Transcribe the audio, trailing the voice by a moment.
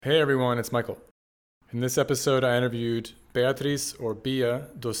Hey everyone, it's Michael. In this episode, I interviewed Beatriz or Bia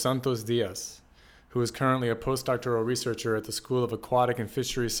dos Santos Diaz, who is currently a postdoctoral researcher at the School of Aquatic and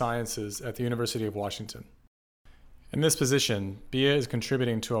Fisheries Sciences at the University of Washington. In this position, Bia is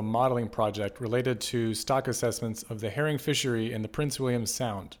contributing to a modeling project related to stock assessments of the herring fishery in the Prince William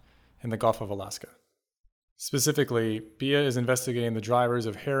Sound in the Gulf of Alaska. Specifically, Bia is investigating the drivers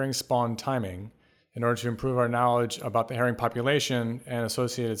of herring spawn timing in order to improve our knowledge about the herring population and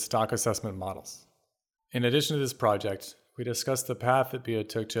associated stock assessment models. In addition to this project, we discussed the path that Bia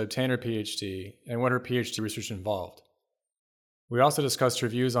took to obtain her PhD and what her PhD research involved. We also discussed her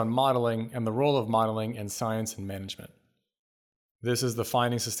views on modeling and the role of modeling in science and management. This is the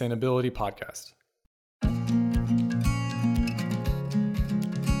Finding Sustainability podcast.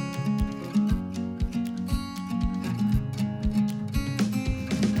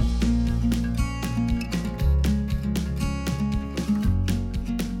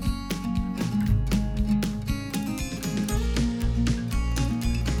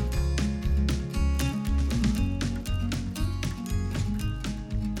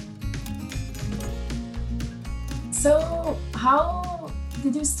 So how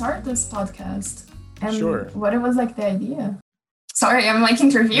did you start this podcast? And Sure. what was the idea? Sorry, I'm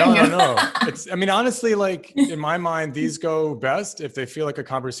interviewing you. No. Honestly, in my mind, these go best if they feel like a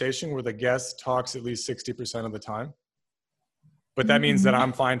conversation where the guest talks at least 60% of the time. But that means that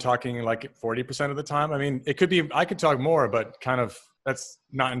I'm fine talking 40% of the time. It could be, I could talk more, but that's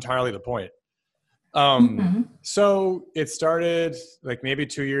not entirely the point. So it started maybe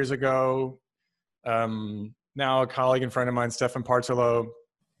 2 years ago. Now a colleague and friend of mine, Stefan Partolo,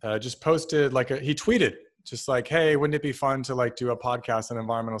 just posted he tweeted just hey, wouldn't it be fun to do a podcast on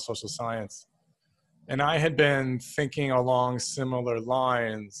environmental social science? And I had been thinking along similar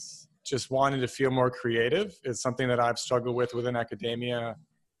lines, just wanting to feel more creative. It's something that I've struggled with within academia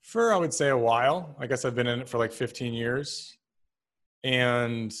for, I would say, a while. I guess I've been in it for 15 years.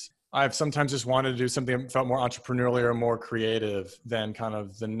 And I've sometimes just wanted to do something that felt more entrepreneurial or more creative than kind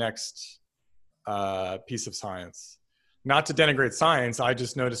of the next piece of science. Not to denigrate science, I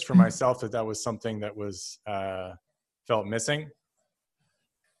just noticed for myself that was something that was felt missing.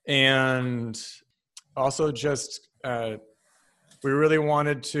 And also just we really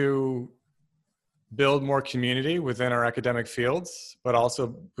wanted to build more community within our academic fields, but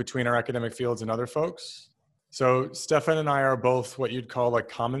also between our academic fields and other folks. So Stefan and I are both what you'd call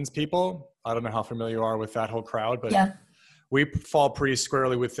commons people. I don't know how familiar you are with that whole crowd, but yeah. We fall pretty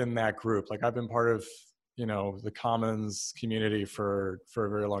squarely within that group. I've been part of, the commons community for a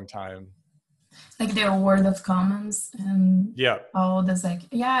very long time. The Word of Commons and yeah, all this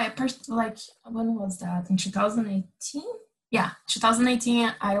when was that? In 2018? Yeah,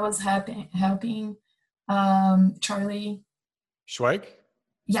 2018. I was helping Charlie Schweik.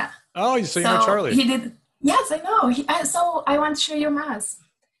 Yeah. Oh, so you know Charlie? He did. Yes, I know. So I went to UMass.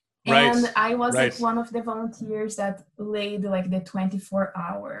 Right. And I was one of the volunteers that laid the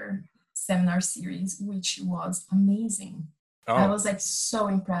 24-hour seminar series, which was amazing. Oh. I was so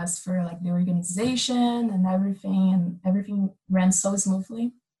impressed for the organization and everything ran so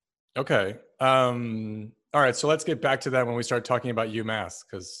smoothly. Okay. All right. So let's get back to that when we start talking about UMass,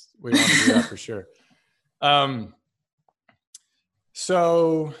 because we want to do that for sure.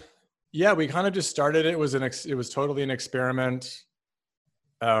 So yeah, we kind of just started. It was totally an experiment.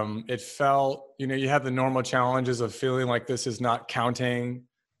 It felt, you have the normal challenges of feeling like this is not counting,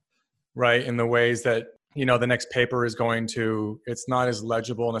 right? In the ways that, the next paper is going to, it's not as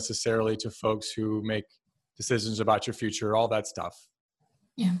legible necessarily to folks who make decisions about your future, all that stuff.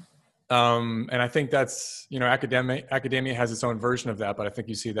 Yeah. And I think that's, academia has its own version of that, but I think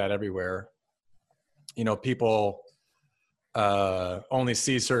you see that everywhere. People only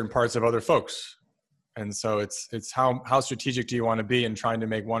see certain parts of other folks. And so it's how strategic do you want to be in trying to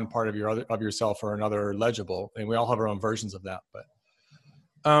make one part of yourself or another legible? And we all have our own versions of that,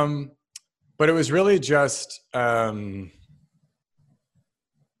 but it was really just kind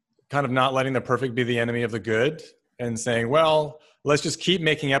of not letting the perfect be the enemy of the good and saying, well, let's just keep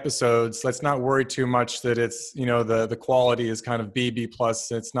making episodes. Let's not worry too much that it's, the quality is kind of B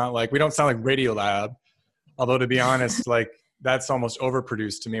plus. It's not we don't sound like Radiolab, although to be honest, that's almost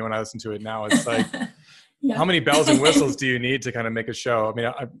overproduced to me when I listen to it now. It's yeah. How many bells and whistles do you need to kind of make a show?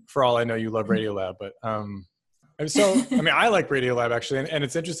 For all I know, you love Radiolab, but I like Radiolab actually. And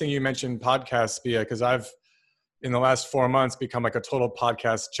it's interesting you mentioned podcasts, Bia, because I've, in the last 4 months, become a total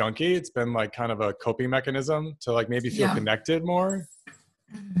podcast junkie. It's been kind of a coping mechanism to maybe feel connected more.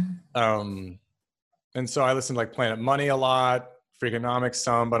 And so I listen to Planet Money a lot, Freakonomics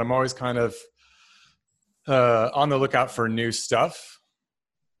some, but I'm always kind of on the lookout for new stuff.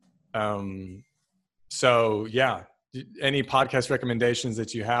 So yeah, any podcast recommendations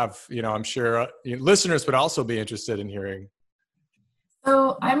that you have, I'm sure listeners would also be interested in hearing.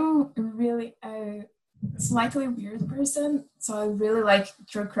 So I'm really a slightly weird person. So I really like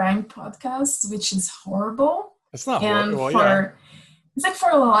true crime podcasts, which is horrible. It's not and horrible. Yeah. It's like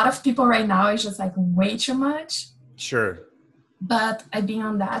for a lot of people right now, it's just like way too much. Sure. But I've been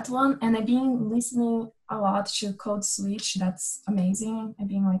on that one, and I've been listening a lot to Code Switch. That's amazing. I've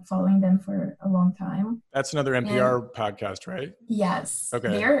been like following them for a long time. That's another NPR podcast, right? Yes. Okay.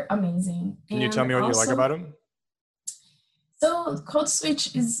 They're amazing. Can you tell me what you like about them? So Code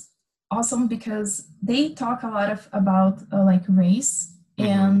Switch is awesome because they talk a lot about like race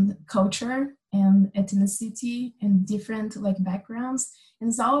and culture and ethnicity and different like backgrounds. And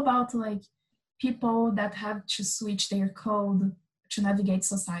it's all about like people that have to switch their code to navigate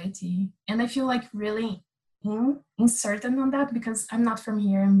society. And I feel like really uncertain on that because I'm not from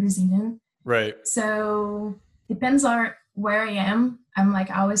here, I'm Brazilian. Right. So depends on where I am. I'm like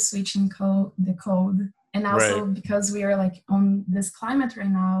always switching the code. And also because we are like on this climate right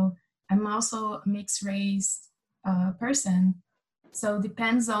now, I'm also a mixed race person. So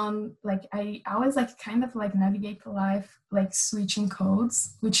depends on like, I always like kind of like navigate life, like switching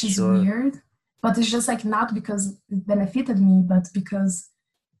codes, which is weird, but it's just like not because it benefited me, but because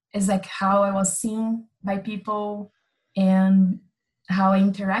it's like how I was seen by people and how I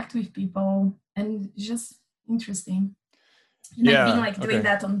interact with people, and it's just interesting. And I've been like doing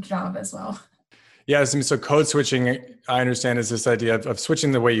that on the job as well. Yeah, so code switching, I understand, is this idea of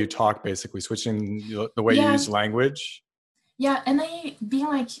switching the way you talk, basically, switching the way you use language. Yeah, and I being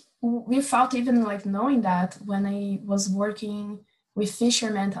like, without even like knowing that, when I was working with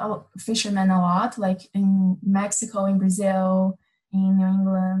fishermen a lot, like in Mexico, in Brazil, in New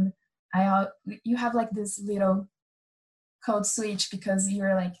England, you have like this little code switch because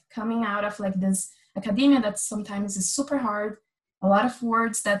you're like coming out of like this academia that sometimes is super hard, a lot of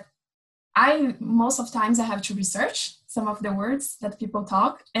words that most of times I have to research some of the words that people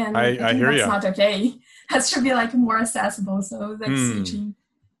talk, and I think that's not okay. It has to be like more accessible. So like switching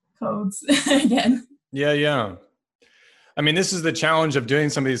codes again. Yeah. I mean, this is the challenge of doing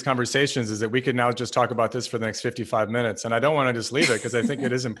some of these conversations, is that we could now just talk about this for the next 55 minutes. And I don't want to just leave it because I think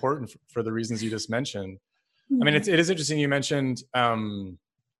it is important for the reasons you just mentioned. Yeah. I mean, it is interesting. You mentioned kind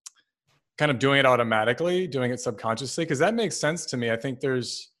of doing it automatically, doing it subconsciously, because that makes sense to me. I think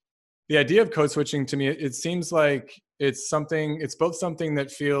there's the idea of code switching to me, it seems like it's both something that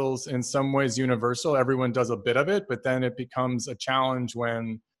feels in some ways universal. Everyone does a bit of it, but then it becomes a challenge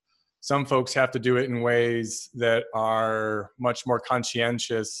when some folks have to do it in ways that are much more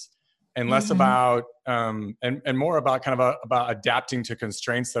conscientious and less about, and more about kind of about adapting to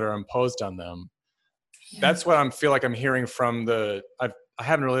constraints that are imposed on them. Yeah. That's what I feel like I'm hearing from I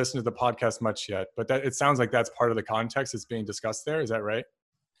haven't really listened to the podcast much yet, but it sounds like that's part of the context that's being discussed there. Is that right?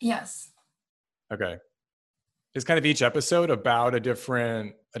 Yes. Okay. Is kind of each episode about a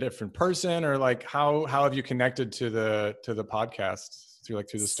different person, or like how have you connected to the podcast through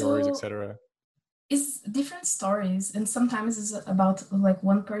the stories, etc.? It's different stories, and sometimes it's about like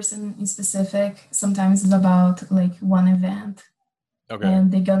one person in specific. Sometimes it's about like one event. Okay.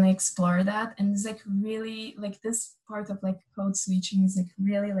 And they're gonna explore that, and it's like really like this part of like code switching is like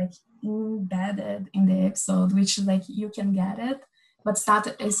really like embedded in the episode, which like you can get it. But it's not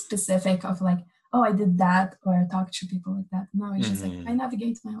a specific of like, oh, I did that, or I talk to people like that. No, it's just like, I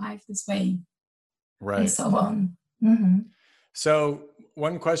navigate my life this way. Right. And so on. So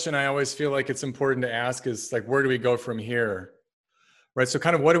one question I always feel like it's important to ask is like, where do we go from here? Right. So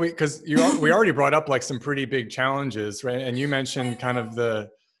kind of because we already brought up like some pretty big challenges, right? And you mentioned kind of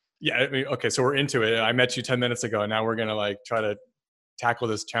okay, so we're into it. I met you 10 minutes ago, and now we're going to like try to tackle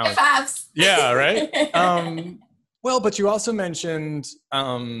this challenge. Yeah. Right. Well, but you also mentioned,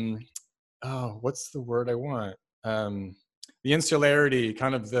 what's the word I want? The insularity,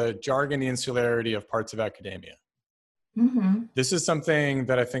 kind of the jargon, the insularity of parts of academia. This is something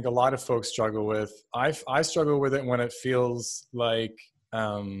that I think a lot of folks struggle with. I struggle with it when it feels like,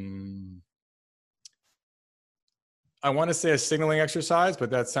 I want to say a signaling exercise,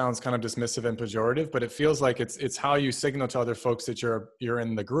 but that sounds kind of dismissive and pejorative, but it feels like it's how you signal to other folks that you're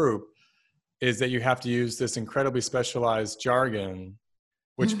in the group, is that you have to use this incredibly specialized jargon,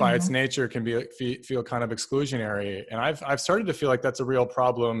 which by its nature can feel kind of exclusionary. And I've started to feel like that's a real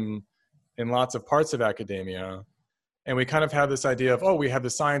problem in lots of parts of academia. And we kind of have this idea of, we have the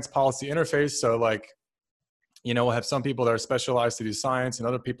science policy interface. So like, we'll have some people that are specialized to do science, and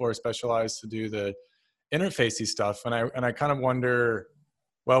other people are specialized to do the interfacey stuff. And I kind of wonder,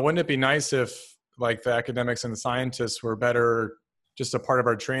 well, wouldn't it be nice if like the academics and the scientists were better just a part of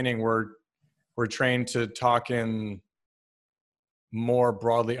our training, we're trained to talk in more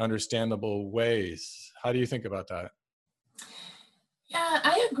broadly understandable ways. How do you think about that? Yeah,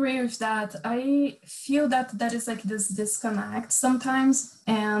 I agree with that. I feel that that is like this disconnect sometimes,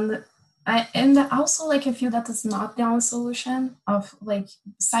 and also like I feel that it's not the only solution of like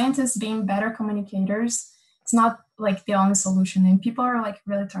scientists being better communicators. It's not like the only solution, and people are like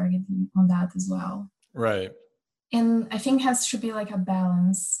really targeting on that as well. Right. And I think has to be like a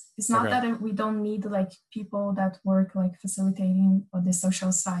balance. It's not that we don't need like people that work like facilitating or the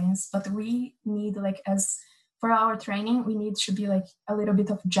social science, but we need like as for our training, we need to be like a little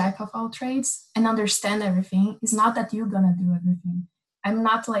bit of jack of all trades and understand everything. It's not that you're gonna do everything. I'm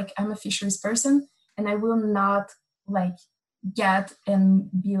not like, I'm a fisheries person and I will not like get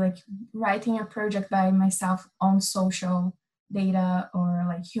and be like writing a project by myself on social data or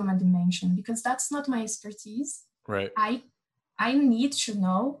like human dimension, because that's not my expertise. Right. I need to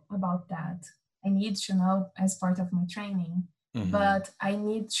know about that. I need to know as part of my training, but I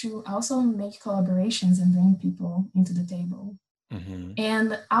need to also make collaborations and bring people into the table.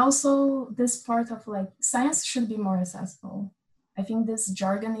 And also this part of like science should be more accessible. I think this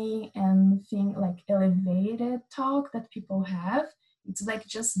jargony and thing like elevated talk that people have, it's like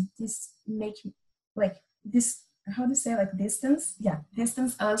just this make like this, how do you say, like distance? Yeah,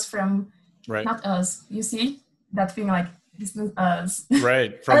 distance us from, not us, you see? That thing like distance us.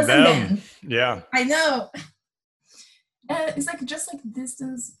 Right, from us them. them. Yeah. I know. It's like just like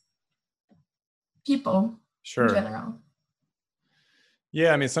distance people in general.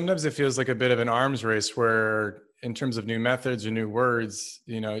 Yeah, I mean, sometimes it feels like a bit of an arms race where in terms of new methods or new words,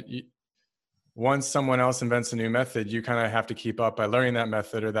 you know, once someone else invents a new method, you kind of have to keep up by learning that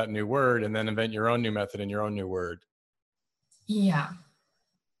method or that new word and then invent your own new method and your own new word. Yeah.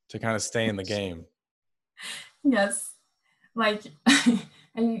 To kind of stay in the game. Yes. Like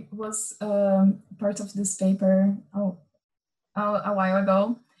I was part of this paper a while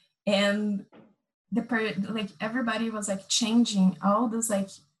ago, and like everybody was like changing all those like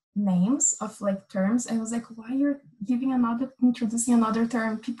names of like terms. I was like, why you're introducing another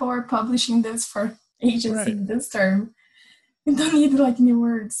term? People are publishing this for ages in this term. You don't need like new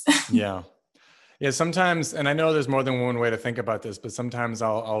words. Yeah. Yeah, sometimes, and I know there's more than one way to think about this, but sometimes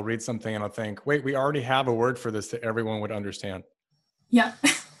I'll read something and I'll think, wait, we already have a word for this that everyone would understand. Yeah.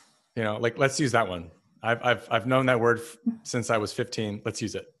 You know, like, let's use that one. I've known that word since I was 15. Let's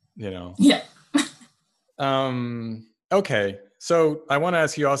use it, you know? Yeah. Okay. So I want to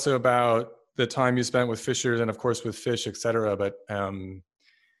ask you also about the time you spent with fishers and of course with fish, et cetera. But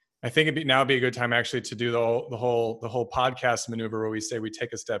I think it'd be a good time actually to do the whole podcast maneuver where we say we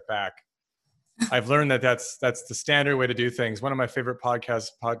take a step back. I've learned that that's the standard way to do things. One of my favorite podcasts,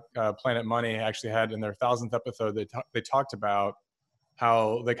 Planet Money, actually had in their 1000th episode, they talked about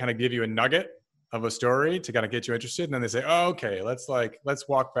how they kind of give you a nugget of a story to kind of get you interested, and then they say, "Oh, okay, let's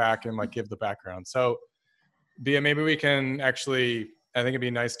walk back and like give the background." So, Bia, maybe we can actually. I think it'd be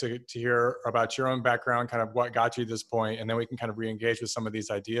nice to hear about your own background, kind of what got you to this point, and then we can kind of re-engage with some of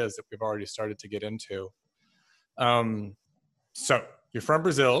these ideas that we've already started to get into. So you're from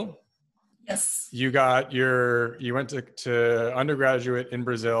Brazil. Yes. You went to undergraduate in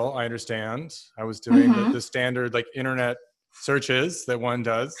Brazil, I understand. I was doing the standard like internet searches that one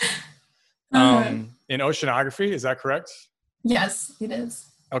does. In oceanography, is that correct? Yes, it is.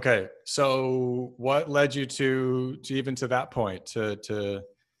 Okay. So what led you to even to that point to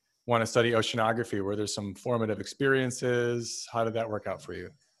want to study oceanography? Were there some formative experiences? How did that work out for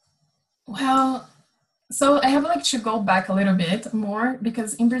you? Well, so I have like to go back a little bit more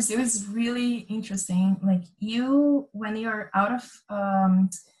because in Brazil it's really interesting. Like when you're out of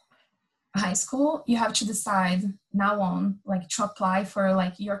high school, you have to decide now on like to apply for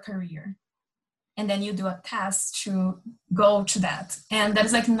like your career. And then you do a test to go to that. And that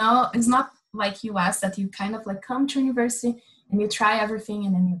is like, no, it's not like US that you kind of like come to university and you try everything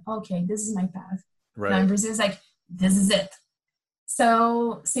and then you, okay, this is my path. Right. Now in Brazil, it's like, this is it.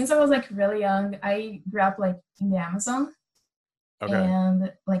 So since I was like really young, I grew up like in the Amazon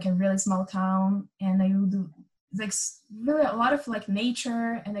and like a really small town. And I would do like really a lot of like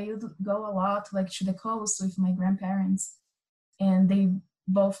nature. And I would go a lot like to the coast with my grandparents. And they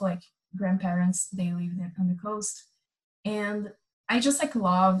both like grandparents, they lived on the coast. And I just like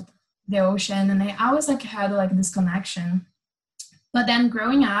loved the ocean. And I always like had like this connection. But then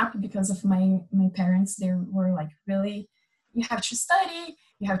growing up, because of my parents, they were like really, you have to study,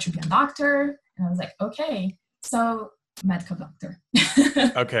 you have to be a doctor. And I was like, okay, so medical doctor.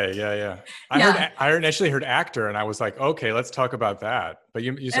 Okay, yeah. I initially heard actor and I was like, okay, let's talk about that. But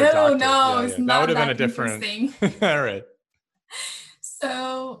you said doctor. No, it's not that would have been a different thing. All right.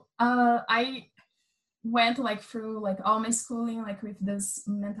 So I went like through like all my schooling like with this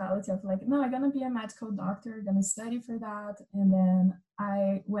mentality of like, no, I'm gonna be a medical doctor, gonna study for that. And then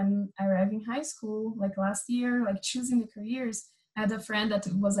when I arrived in high school, like last year, like choosing the careers, I had a friend that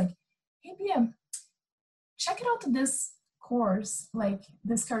was like, hey Bia, check it out this course, like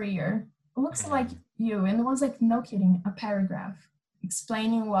this career. It looks like you. And it was like, no kidding, a paragraph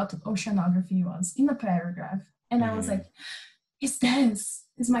explaining what oceanography was in a paragraph. And I was like, it's this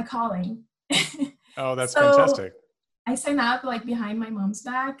is my calling. Oh, that's so fantastic. I signed up like behind my mom's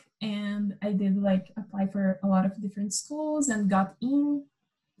back, and I did like apply for a lot of different schools and got in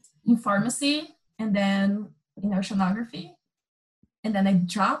pharmacy and then in oceanography. And then I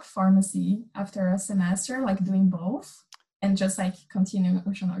dropped pharmacy after a semester, like doing both and just like continuing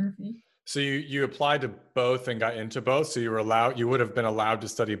oceanography. So you applied to both and got into both. So you would have been allowed to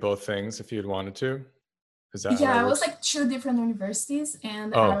study both things if you had wanted to. Is that I was like 2 different universities,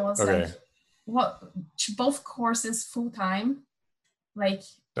 and I was like, both courses full time, like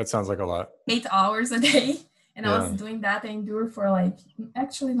that sounds like a lot. 8 hours a day. And I was doing that and endured for like,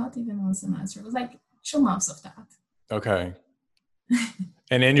 actually not even 1 semester. It was like 2 months of that. Okay.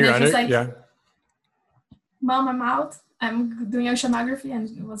 And in your Mom, I'm out. I'm doing oceanography, and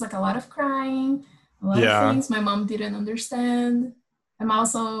it was like a lot of crying, a lot of things my mom didn't understand. I'm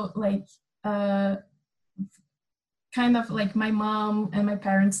also like, kind of like my mom and my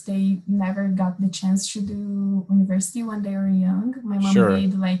parents, they never got the chance to do university when they were young. My mom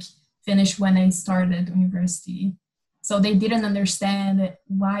did like finish when I started university. So they didn't understand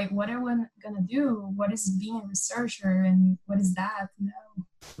what are we gonna do? What is being a researcher and what is that? No.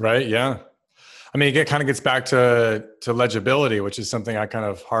 Right, yeah. I mean, it kind of gets back to legibility, which is something I kind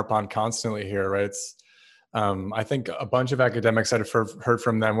of harp on constantly here, right? It's, I think a bunch of academics I've heard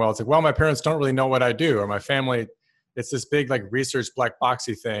from them, well, it's like, well, my parents don't really know what I do, or my family, it's this big like research black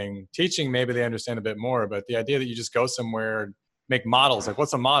boxy thing. Teaching, maybe they understand a bit more, but the idea that you just go somewhere and make models, like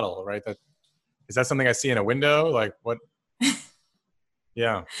what's a model, right? Is that something I see in a window? Like what?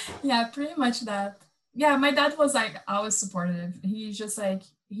 Yeah. Yeah, pretty much that. Yeah, my dad was like always supportive. He's just like,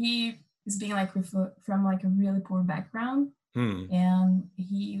 he is being like from like a really poor background. And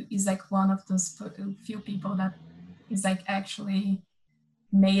he is like one of those few people that is like actually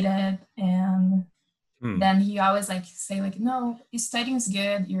made it. And then he always like say like, no, studying is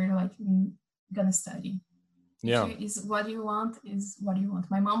good. You're like gonna study. Yeah. Is what you want is what you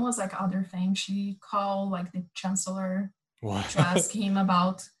want. My mom was like other things. She called like the chancellor to ask him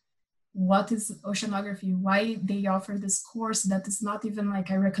about what is oceanography, why they offer this course that is not even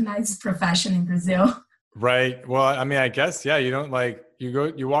like a recognized profession in Brazil. Right. Well, I mean, I guess, yeah, you don't like,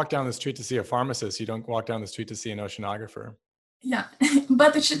 you walk down the street to see a pharmacist. You don't walk down the street to see an oceanographer. Yeah,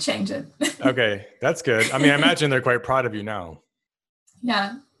 but it should change it. Okay, that's good. I mean, I imagine they're quite proud of you now.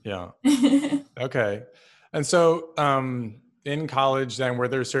 Yeah. Yeah. Okay. And so in college then, were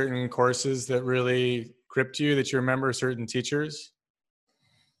there certain courses that really gripped you that you remember, certain teachers?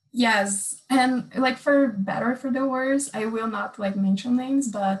 Yes. And like for better or for the worse, I will not like mention names,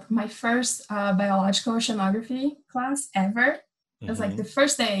 but my first biological oceanography class ever, it was like the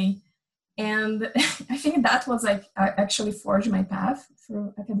first day. And I think that was like, actually forged my path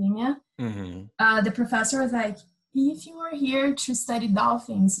through academia. The professor was like, if you are here to study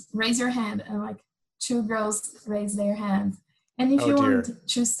dolphins, raise your hand. And like 2 girls raised their hand. And if you want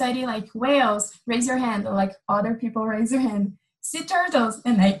to study like whales, raise your hand. Or like other people raise their hand. Sea turtles.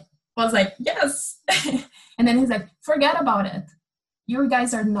 And I was like, yes. And then he's like, forget about it. You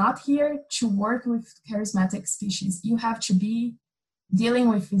guys are not here to work with charismatic species. You have to be dealing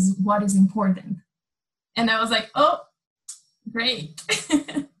with is what is important. And I was like, oh, great.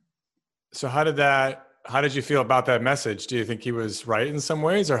 So how did you feel about that message? Do you think he was right in some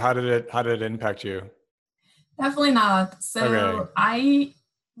ways, or how did it impact you? Definitely not. So I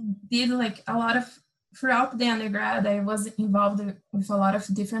did like a lot of, throughout the undergrad, I was involved with a lot of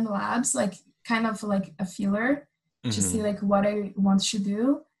different labs, like kind of like a filler to see like what I want to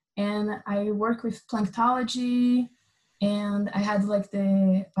do. And I work with planktology, and I had like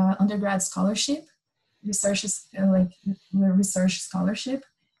the undergrad scholarship, research scholarship.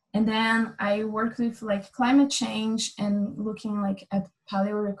 And then I worked with like climate change and looking like at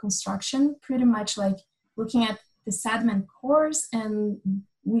paleo reconstruction, pretty much like looking at the sediment cores and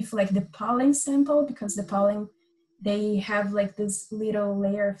with like the pollen sample, because the pollen, they have like this little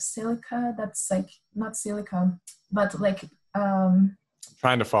layer of silica that's like, not silica, but like...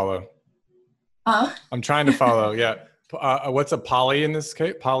 Trying to follow. I'm trying to follow, yeah. What's a poly in this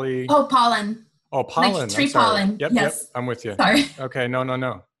case? Poly? Oh, pollen. Oh, pollen. Like tree pollen. Yep, yes. Yep, I'm with you. Sorry. Okay, no.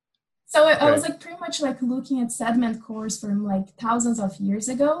 So I was like pretty much like looking at sediment cores from like thousands of years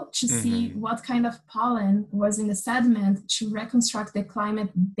ago to see what kind of pollen was in the sediment to reconstruct the climate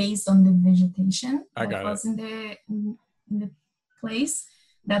based on the vegetation that was in the place.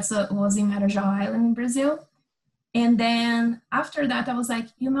 Was in Marajó Island in Brazil. And then after that, I was like,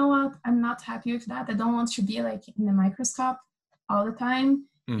 you know what? I'm not happy with that. I don't want to be like in a microscope all the time.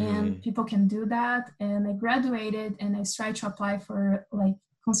 And people can do that. And I graduated and I tried to apply for like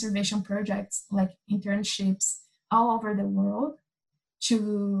conservation projects, like internships all over the world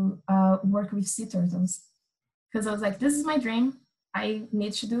to work with sea turtles. Because I was like, this is my dream. I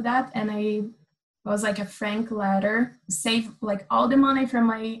need to do that. And I was like a frank letter, save like all the money from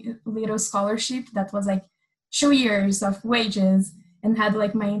my little scholarship that was like 2 years of wages, and had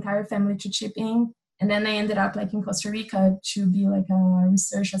like my entire family to chip in. And then I ended up like in Costa Rica to be like a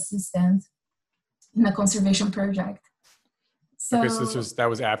research assistant in a conservation project. So, okay, so that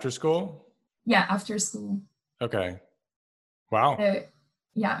was after school? Yeah, after school. Okay. Wow.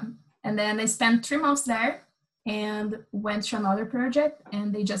 Yeah. And then I spent 3 months there and went to another project,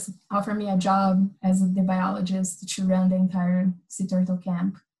 and they just offered me a job as the biologist to run the entire sea turtle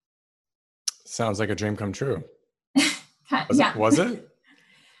camp. Sounds like a dream come true. Was it?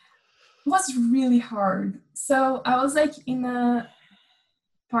 It was really hard. So I was like in a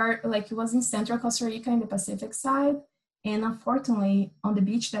part, like it was in central Costa Rica in the Pacific side. And unfortunately, on the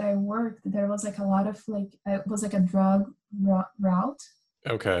beach that I worked, there was like a lot of like, it was like a drug route.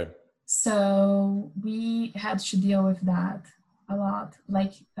 Okay. So we had to deal with that a lot,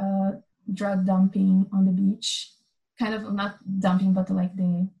 like drug dumping on the beach. Kind of not dumping, but like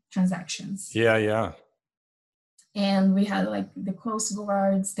the transactions. Yeah, yeah. And we had like the Coast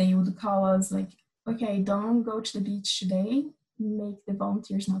Guards, they would call us like, okay, don't go to the beach today, make the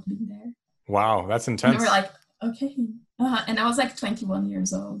volunteers not be there. Wow, that's intense. And we were like, okay. And I was like 21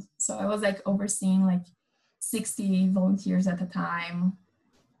 years old. So I was like overseeing like 60 volunteers at a time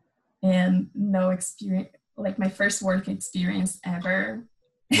and no experience, like my first work experience ever.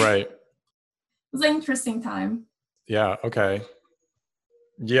 Right. It was an interesting time. Yeah, okay.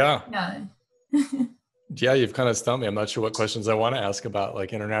 Yeah. Yeah, you've kind of stumped me. I'm not sure what questions I want to ask about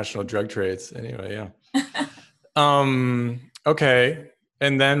like international drug trades. Anyway, yeah. Okay.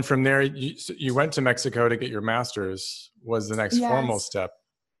 And then from there, you went to Mexico to get your master's. Was the next formal step?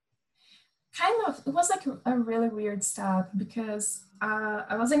 Kind of. It was like a really weird step because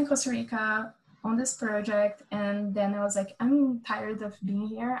I was in Costa Rica on this project, and then I was like, I'm tired of being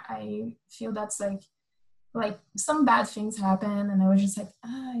here. I feel that's like some bad things happen, and I was just like,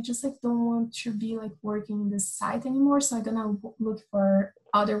 I just like don't want to be like working in this site anymore, so I'm gonna look for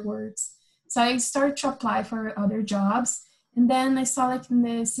other works. So I started to apply for other jobs, and then I saw like in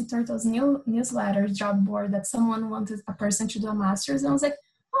the Sea Turtles newsletter job board that someone wanted a person to do a master's, and I was like,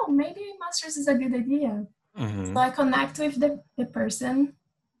 oh, maybe a master's is a good idea. So I connect with the person,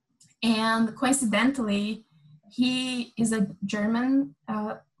 and coincidentally he is a German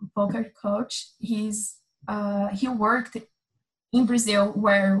poker coach. He worked in Brazil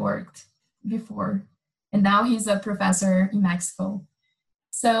where I worked before, and now he's a professor in Mexico.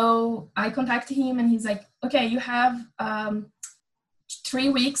 So I contacted him, and he's like, okay, you have 3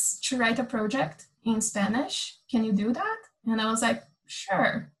 weeks to write a project in Spanish. Can you do that? And I was like,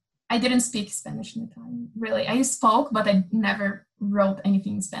 sure. I didn't speak Spanish in the time, really. I spoke, but I never wrote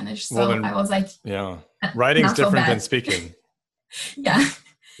anything in Spanish. So then, I was like, yeah, writing's different than speaking. Yeah.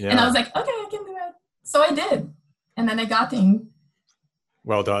 And I was like, okay, I can do it. So I did. And then I got in.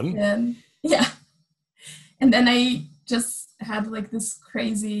 Well done. And yeah. And then I just had like this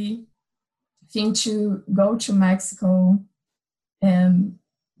crazy thing to go to Mexico. And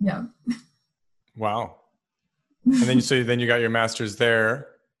yeah. Wow. And then then you got your master's there.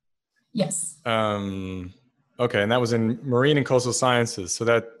 Yes. Okay. And that was in marine and coastal sciences. So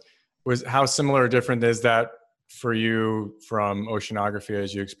that was, how similar or different is that for you from oceanography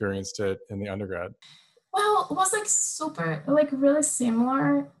as you experienced it in the undergrad? Well, it was like super, like really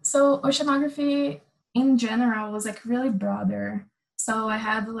similar. So oceanography in general was like really broader. So I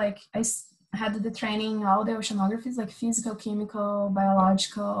had the training, all the oceanographies, like physical, chemical,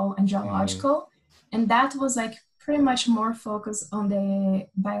 biological, and geological. And that was like pretty much more focused on the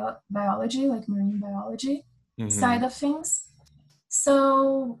biology, like marine biology side of things.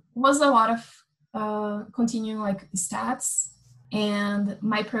 So was a lot of continuing like stats, and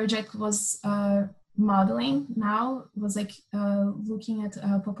my project was modeling. Now was like looking at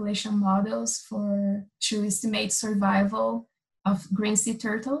population models to estimate survival of green sea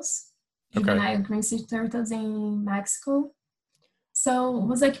turtles, juvenile green sea turtles in Mexico. So it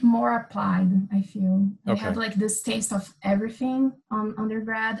was like more applied, I feel. I Okay. had like this taste of everything on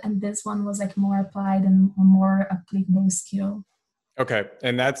undergrad, and this one was like more applied and a more applicable skill. Okay.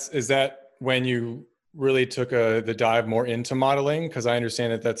 And is that when you really took the dive more into modeling? Because I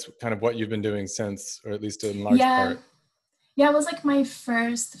understand that that's kind of what you've been doing since, or at least in large part. Yeah, it was like my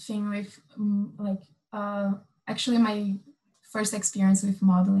first thing with actually my first experience with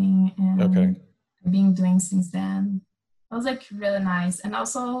modeling, and I've been doing since then. It was like really nice. And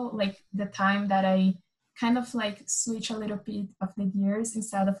also like the time that I kind of like switch a little bit of the gears,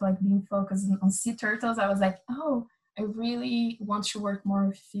 instead of like being focused on sea turtles, I was like, oh, I really want to work more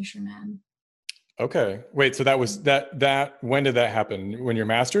with fishermen. Okay. Wait, so that was that when did that happen? When your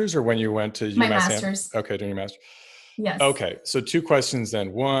master's or when you went to UMass? My master's. Okay, during your master's. Yes. Okay. So 2 questions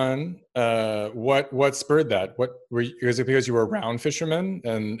then. One, what spurred that? Is it because you were around fishermen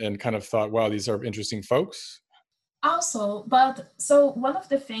and kind of thought, wow, these are interesting folks? Also, but so one of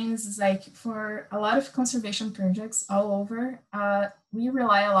the things is like for a lot of conservation projects all over, we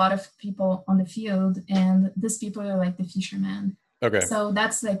rely a lot of people on the field, and these people are like the fishermen. Okay. So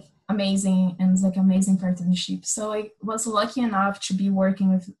that's like amazing, and it's like amazing partnership. So I was lucky enough to be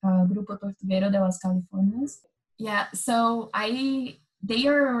working with Grupo Tortuguero de las Californias. Yeah, so they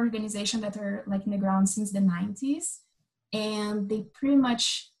are an organization that are like in the ground since the 90s, and they pretty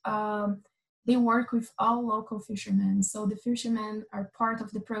much they work with all local fishermen. So the fishermen are part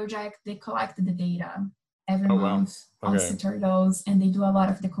of the project. They collect the data every month on sea turtles, and they do a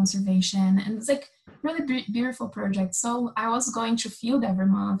lot of the conservation. And it's like really beautiful project. So I was going to field every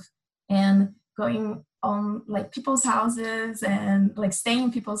month and going on like people's houses and like staying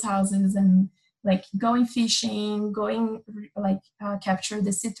in people's houses and like going fishing, going like capture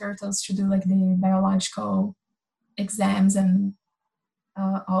the sea turtles to do like the biological exams and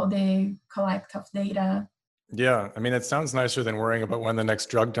all the collect of data. Yeah, I mean, it sounds nicer than worrying about when the next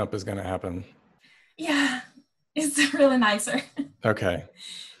drug dump is going to happen. Yeah, it's really nicer. Okay.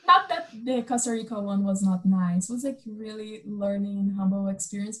 Not that the Costa Rica one was not nice. It was like really learning, humble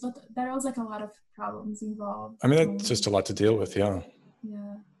experience, but there was like a lot of problems involved. I mean, it's just a lot to deal with. Yeah.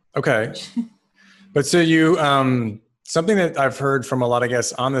 Yeah. Okay. But so you, something that I've heard from a lot of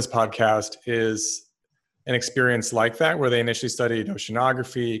guests on this podcast is an experience like that, where they initially studied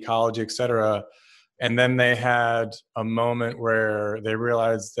oceanography, ecology, et cetera. And then they had a moment where they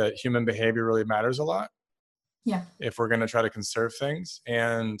realized that human behavior really matters a lot. Yeah. If we're going to try to conserve things.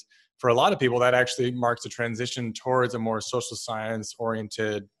 And for a lot of people, that actually marks a transition towards a more social science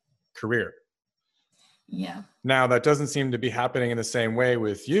oriented career. Yeah. Now that doesn't seem to be happening in the same way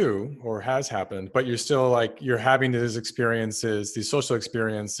with you, or has happened, but you're still like, you're having these experiences, these social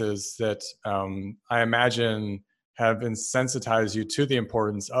experiences that I imagine have insensitized you to the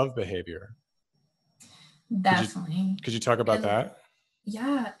importance of behavior. Definitely. Could you talk about that?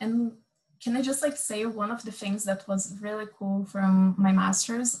 Yeah. And can I just like say one of the things that was really cool from my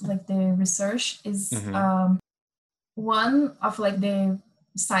master's, like the research is one of like the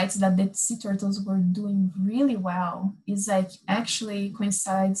sites that the sea turtles were doing really well is like actually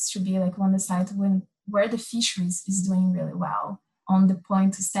coincides to be like one of the sites where the fisheries is doing really well on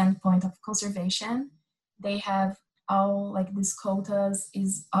the standpoint of conservation. They have all like these quotas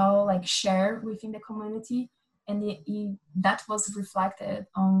is all like shared within the community, and that was reflected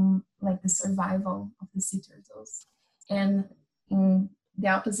on like the survival of the sea turtles. And in the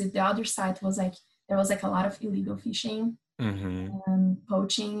opposite, the other side was like there was like a lot of illegal fishing and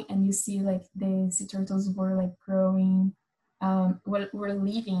poaching, and you see like the sea turtles were like growing, were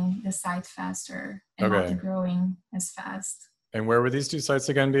leaving the site faster and not growing as fast. And where were these 2 sites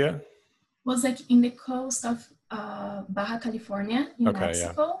again, Bia? Was like in the coast of Baja California in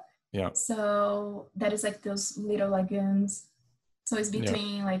Mexico. Yeah. So that is like those little lagoons. So it's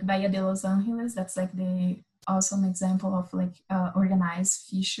between like Bahia de Los Angeles. That's like the awesome example of like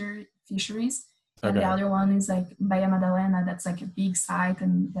organized fisheries. And the other one is like Bahia Madalena. That's like a big site,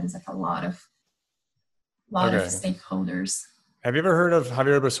 and there is like a lot of stakeholders. Have you ever heard of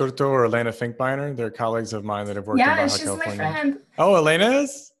Javier Basurto or Elena Finkbeiner? They're colleagues of mine that have worked in Baja California. Yeah, she's my friend. Oh, Elena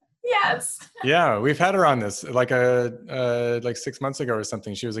is? Yes. Yeah, we've had her on this like 6 months ago or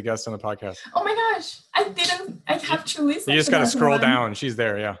something. She was a guest on the podcast. Oh my gosh, I have to listen. You just got to scroll down. She's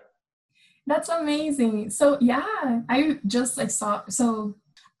there. Yeah. That's amazing. So yeah, I just like saw. So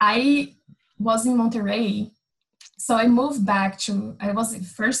I was in Monterrey. So I moved back I was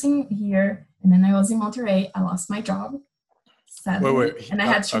first in here, and then I was in Monterrey. I lost my job, sadly, and I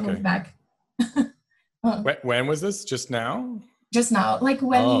had to move back. When was this? Just now? Just now. Like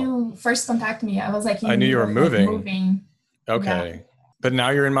when you first contacted me, I was like, I knew you were moving. Okay. Yeah. But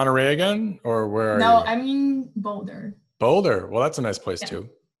now you're in Monterrey again, or where are you? No, I'm in Boulder. Boulder. Well, that's a nice place too.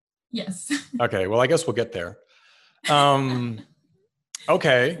 Yes. Okay. Well, I guess we'll get there.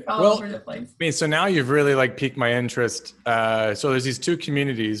 Okay. All well, over the place. I mean, so now you've really like piqued my interest. So there's these two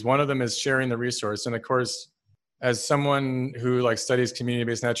communities. One of them is sharing the resource. And of course, as someone who like studies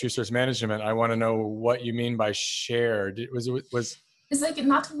community-based natural resource management, I want to know what you mean by shared. It's like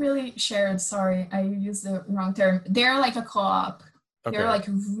not really shared. Sorry, I used the wrong term. They're like a co-op. Okay. They're like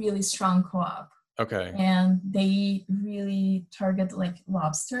a really strong co-op. Okay. And they really target like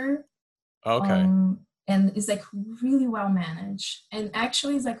lobster. Okay. And it's like really well managed. And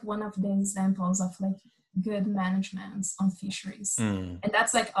actually it's like one of the examples of like good management on fisheries. And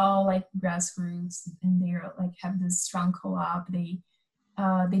that's like all like grassroots, and they're like have this strong co-op. They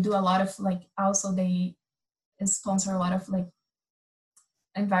do a lot of like, also they sponsor a lot of like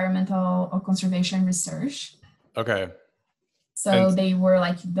environmental or conservation research. Okay. So they were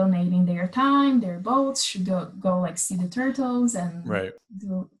like donating their time, their boats to go like see the turtles and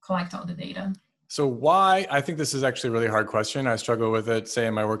collect all the data. So why, I think this is actually a really hard question. I struggle with it, say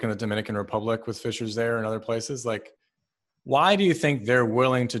in my work in the Dominican Republic with fishers there and other places. Like, why do you think they're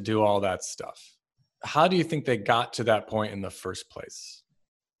willing to do all that stuff? How do you think they got to that point in the first place?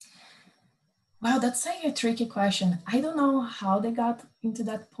 Wow, that's like a tricky question. I don't know how they got into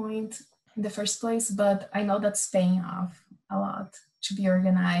that point in the first place, but I know that's paying off a lot to be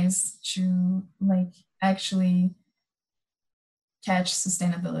organized, to like actually catch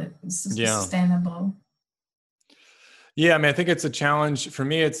sustainable. Yeah, I mean, I think it's a challenge. For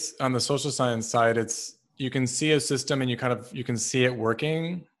me, it's on the social science side, it's, you can see a system and you can see it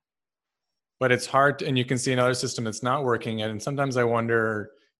working, but it's hard, and you can see another system that's not working. And sometimes I wonder,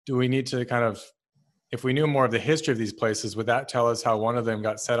 do we need to kind of, if we knew more of the history of these places, would that tell us how one of them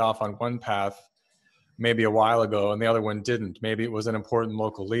got set off on one path maybe a while ago and the other one didn't? Maybe it was an important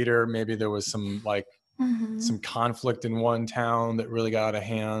local leader. Maybe there was some like some conflict in one town that really got out of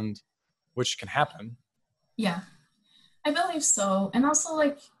hand, which can happen. Yeah, I believe so. And also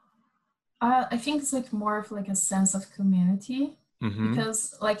like, I think it's like more of like a sense of community,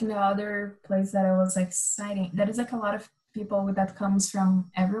 because like in the other place that I was like citing, there is like a lot of people that comes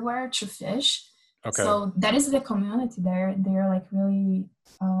from everywhere to fish. Okay. So that is the community there. They're like really,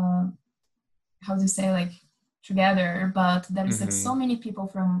 how to say, like together, but there is like so many people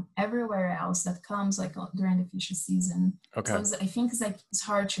from everywhere else that comes like during the fishing season. Okay. So I think it's like, it's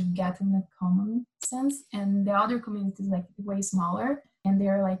hard to get in the common sense, and the other community is like way smaller, and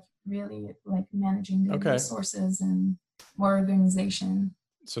they're like really like managing the resources and more organization.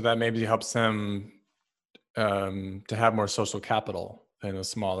 So that maybe helps them to have more social capital in a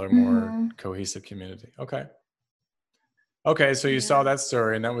smaller, more cohesive community. Okay. Okay, so you saw that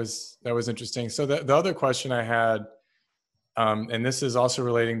story, and that was interesting. So the other question I had, and this is also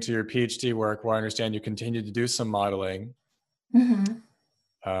relating to your PhD work, where I understand you continue to do some modeling.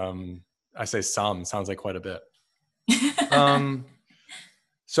 I say some, sounds like quite a bit.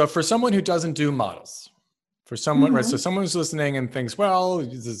 So for someone who doesn't do models, for someone, right? So someone who's listening and thinks, well,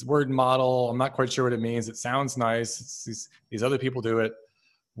 this word model, I'm not quite sure what it means. It sounds nice. These other people do it.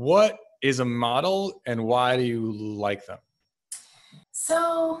 What is a model, and why do you like them?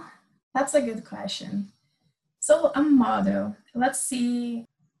 So that's a good question. So a model, let's do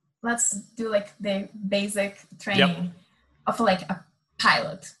like the basic training of like a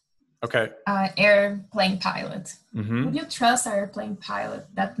pilot. Okay. Airplane pilot. Would you trust an airplane pilot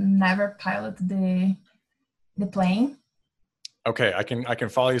that never piloted the plane? Okay, I can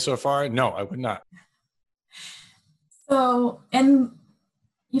follow you so far. No, I would not. So, and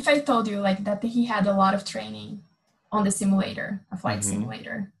if I told you like that he had a lot of training on the simulator, a flight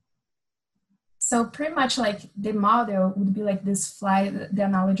simulator. So pretty much like the model would be like this the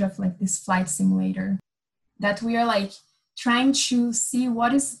analogy of like this flight simulator, that we are like trying to see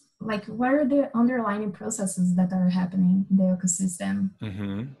what are the underlying processes that are happening in the ecosystem.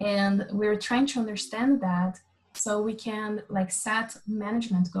 And we're trying to understand that so we can like set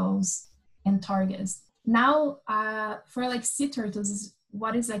management goals and targets. Now, for like sea turtles,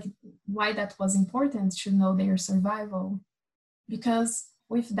 why that was important to know their survival, because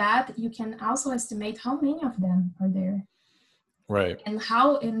with that you can also estimate how many of them are there, right?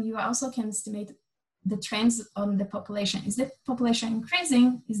 And you also can estimate the trends on the population. Is the population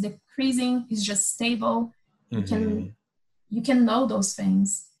increasing? Is decreasing? Is just stable? You can know those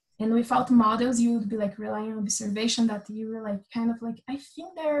things. And without models, you would be like relying on observation, that you were like kind of like, I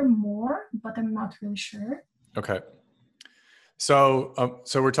think there are more, but I'm not really sure. Okay. So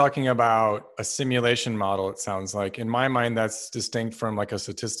we're talking about a simulation model, it sounds like. In my mind, that's distinct from like a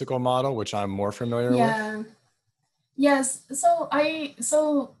statistical model, which I'm more familiar with. Yes. So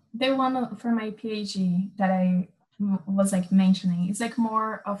the one for my PhD that I was like mentioning. It's like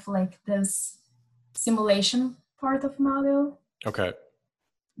more of like this simulation part of model. Okay.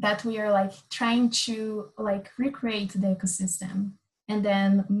 That we are like trying to like recreate the ecosystem and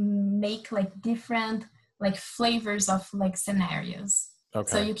then make like different like flavors of like scenarios.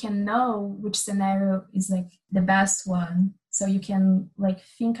 Okay. So you can know which scenario is like the best one. So you can like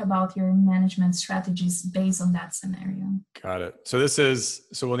think about your management strategies based on that scenario. Got it. So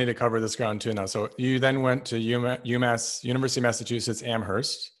we'll need to cover this ground too now. So you then went to UMass, University of Massachusetts,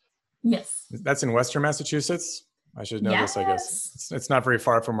 Amherst. Yes. That's in Western Massachusetts? I should know this, I guess. It's not very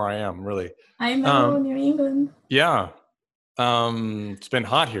far from where I am, really. I know, New England. Yeah. It's been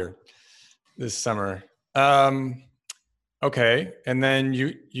hot here this summer. Okay. And then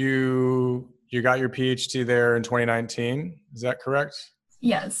you got your PhD there in 2019. Is that correct?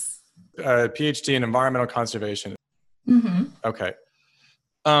 Yes. PhD in environmental conservation. Mm-hmm. Okay.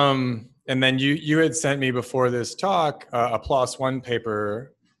 And then you had sent me before this talk a PLOS One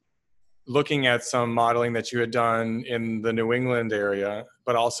paper looking at some modeling that you had done in the New England area,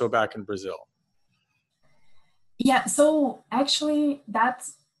 but also back in Brazil. Yeah, so actually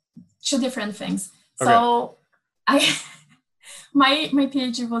that's two different things. Okay. So my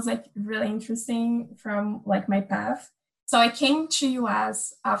PhD was like really interesting from like my path. So I came to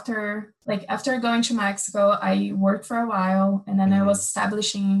US after going to Mexico. I worked for a while, and then I was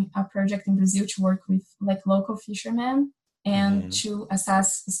establishing a project in Brazil to work with like local fishermen and to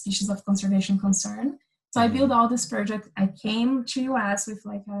assess species of conservation concern. So I built all this project. I came to US with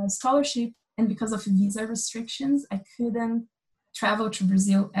like a scholarship, and because of visa restrictions, I couldn't travel to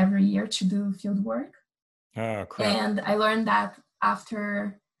Brazil every year to do field work. Oh, crap. And I learned that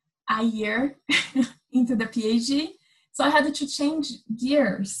after a year into the PhD. So I had to change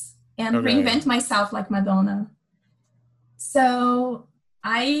gears and reinvent myself like Madonna. So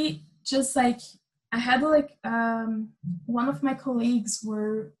I just like, I had like, one of my colleagues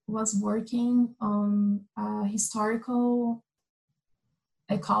was working on historical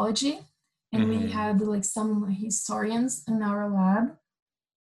ecology, and we had like some historians in our lab.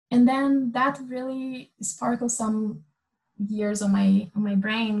 And then that really sparkled some gears on my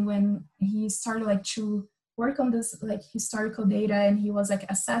brain when he started like to work on this like historical data, and he was like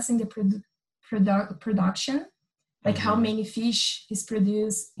assessing the production, like how many fish is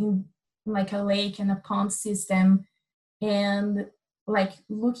produced in like a lake and a pond system, and like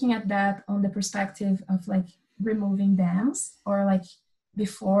looking at that on the perspective of like removing dams, or like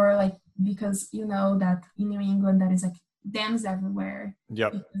before, like, because you know that in New England there is like dams everywhere.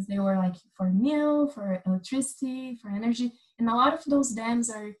 Yep. Because they were like for meal, for electricity, for energy, and a lot of those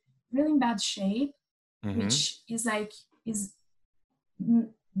dams are really in bad shape, which is like is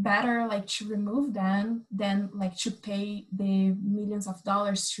better like to remove them than like to pay the millions of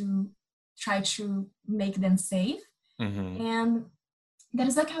dollars to try to make them safe. And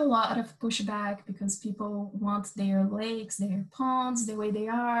there's like a lot of pushback because people want their lakes, their ponds the way they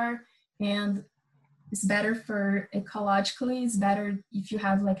are, and it's better for ecologically, it's better if you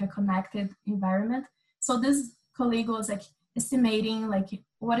have like a connected environment. So this colleague was like estimating like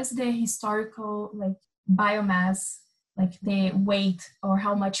what is the historical like biomass, like the weight or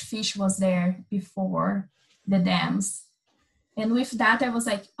how much fish was there before the dams. And with that, I was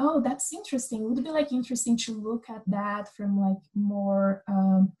like, oh, that's interesting. It would be like interesting to look at that from like more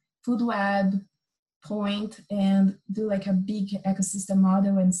food web point and do like a big ecosystem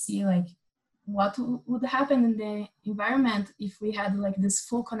model and see like what would happen in the environment if we had like this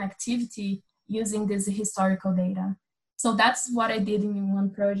full connectivity using this historical data. So that's what I did in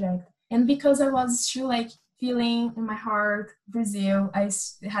one project. And because I was still like feeling in my heart Brazil, I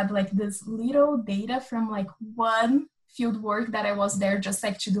had like this little data from like one field work that I was there just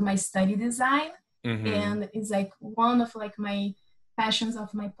like to do my study design. And it's like one of like my passions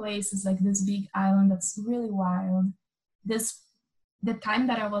of my place is like this big island that's really wild. The time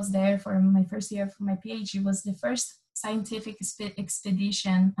that I was there for my first year for my PhD was the first scientific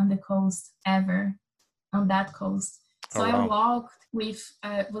expedition on the coast ever, on that coast. So I walked with,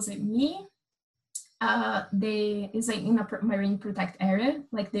 was it me? It's like in a marine protect area,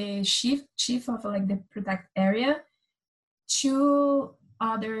 like the chief of like the protect area, two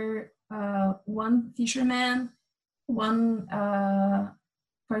other, one fisherman, one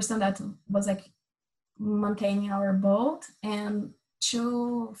person that was like maintaining our boat, and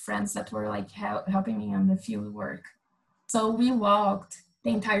two friends that were like helping me on the field work. So we walked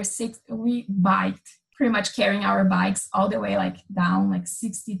the entire we biked, pretty much carrying our bikes all the way like down like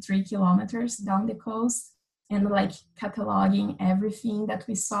 63 kilometers down the coast, and like cataloging everything that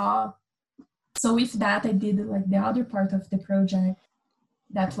we saw. So with that, I did like the other part of the project,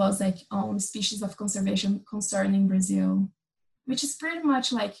 that was like on species of conservation concern in Brazil, which is pretty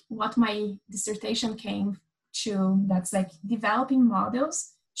much like what my dissertation came to. That's like developing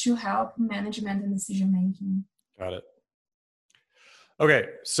models to help management and decision making. Got it. Okay,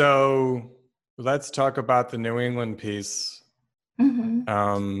 so let's talk about the New England piece.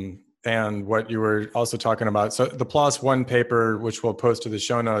 Mm-hmm. And what you were also talking about. So the PLOS One paper, which we'll post to the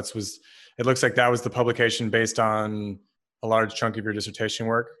show notes, it looks like that was the publication based on a large chunk of your dissertation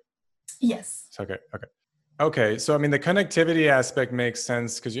work? Yes. Okay. So, I mean, the connectivity aspect makes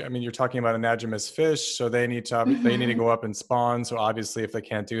sense because you're talking about anadromous fish, so they need to go up and spawn. So obviously if they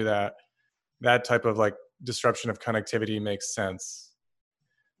can't do that, that type of like disruption of connectivity makes sense.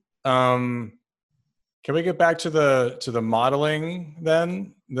 Can we get back to the modeling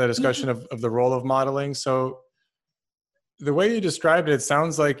then, the discussion of the role of modeling? So the way you described it, it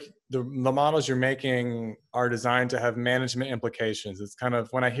sounds like the models you're making are designed to have management implications. It's kind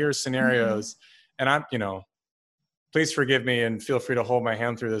of, when I hear scenarios, and I'm, please forgive me and feel free to hold my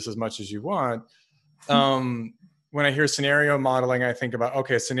hand through this as much as you want. When I hear scenario modeling, I think about,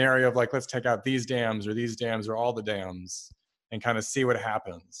 okay, a scenario of like, let's take out these dams or all the dams and kind of see what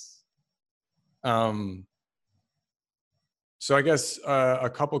happens. So I guess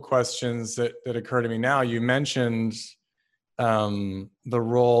a couple questions that occur to me now. You mentioned the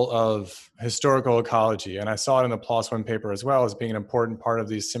role of historical ecology, and I saw it in the PLOS One paper as well as being an important part of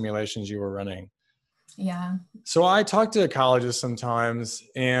these simulations you were running. Yeah. So I talk to ecologists sometimes,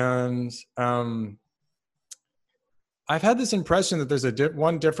 and I've had this impression that there's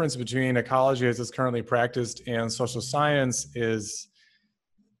one difference between ecology as it's currently practiced and social science is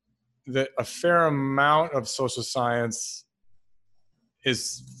that a fair amount of social science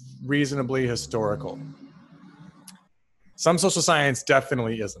is reasonably historical. Some social science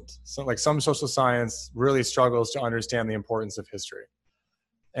definitely isn't. So like some social science really struggles to understand the importance of history.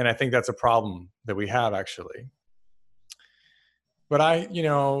 And I think that's a problem that we have actually. But I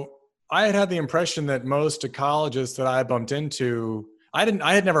had the impression that most ecologists that I bumped into, I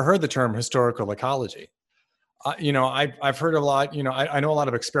had never heard the term historical ecology. I've heard a lot, I know a lot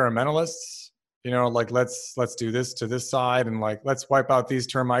of experimentalists, like let's do this to this side and like, let's wipe out these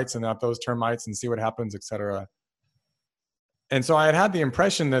termites and not those termites and see what happens, et cetera. And so I had the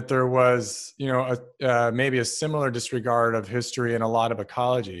impression that there was, maybe a similar disregard of history in a lot of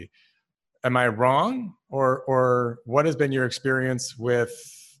ecology. Am I wrong? Or what has been your experience with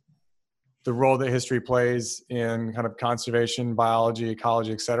the role that history plays in kind of conservation, biology,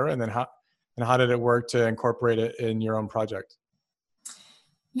 ecology, et cetera? And then how did it work to incorporate it in your own project?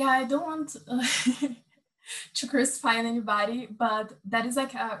 Yeah, I don't want to crucify anybody, but that is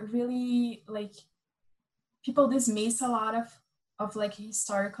like a really like, people dismiss a lot of like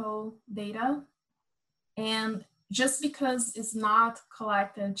historical data, and just because it's not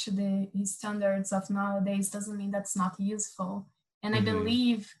collected to the standards of nowadays doesn't mean that's not useful. And I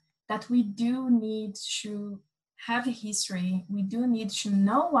believe that we do need to have a history. We do need to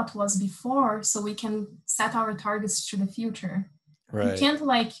know what was before so we can set our targets to the future. Right. You can't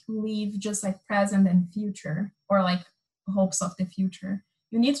like live just like present and future or like hopes of the future.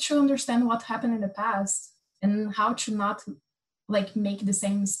 You need to understand what happened in the past and how to not like make the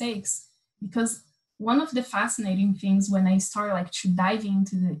same mistakes. Because one of the fascinating things when I started like to dive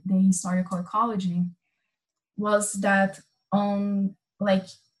into the historical ecology was that on like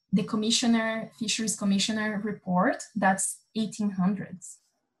the fisheries commissioner report, that's 1800s,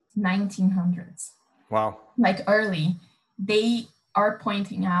 1900s. Wow. Like early, they are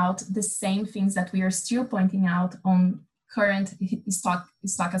pointing out the same things that we are still pointing out on current stock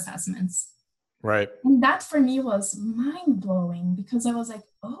assessments. Right. And that for me was mind blowing because I was like,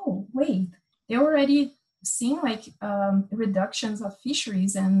 oh, wait, they're already seeing like reductions of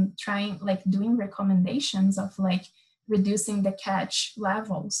fisheries and trying like doing recommendations of like reducing the catch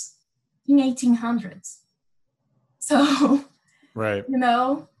levels in 1800s. So, right.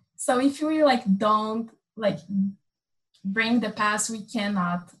 So if we like don't like bring the past, we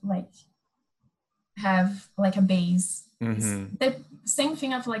cannot like have like a base. Mm-hmm. The same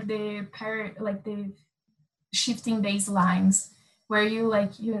thing of like the shifting baselines where you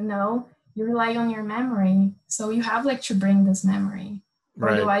like, you rely on your memory. So you have like to bring this memory.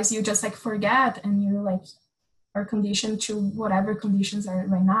 Right. Otherwise you just like forget and you like are conditioned to whatever conditions are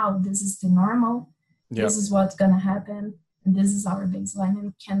right now. This is the normal. Yep. This is what's going to happen. And this is our baseline, and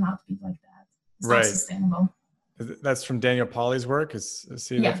it cannot be like that. It's not sustainable. That's from Daniel Pauly's work. Is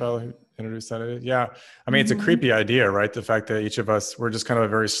he the fellow who introduced that idea? Yeah. I mean, it's a creepy idea, right? The fact that each of us, we're just kind of a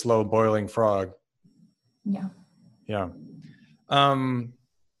very slow boiling frog. Yeah. Yeah.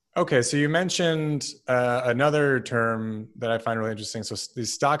 Okay, so you mentioned another term that I find really interesting. So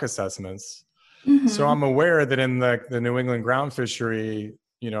these stock assessments. So Mm-hmm. I'm aware that in the New England ground fishery,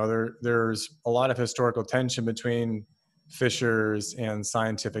 there's a lot of historical tension between fishers and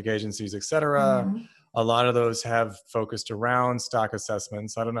scientific agencies, et cetera. Mm-hmm. A lot of those have focused around stock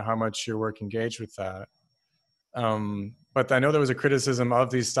assessments. I don't know how much your work engaged with that. But I know there was a criticism of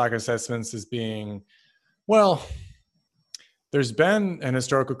these stock assessments as being, well, there's been an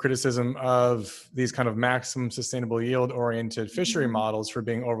historical criticism of these kind of maximum sustainable yield oriented fishery Mm-hmm. models for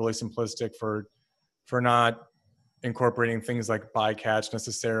being overly simplistic, for not incorporating things like bycatch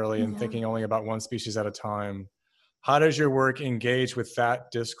necessarily and Yeah. thinking only about one species at a time. How does your work engage with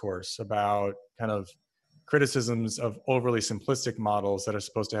that discourse about kind of criticisms of overly simplistic models that are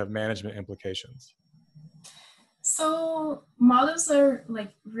supposed to have management implications? So models are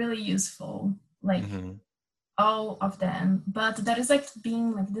like really useful, like Mm-hmm. all of them, but there is like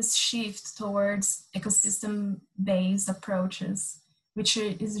being like this shift towards ecosystem based approaches, which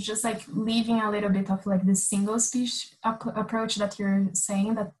is just like leaving a little bit of like this single species approach that you're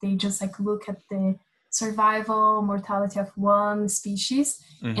saying, that they just like look at the survival mortality of one species,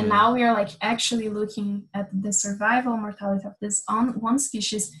 and Mm-hmm. now we are like actually looking at the survival mortality of this on one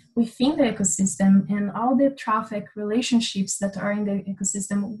species within the ecosystem and all the trophic relationships that are in the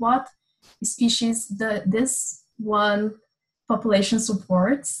ecosystem, what species this one population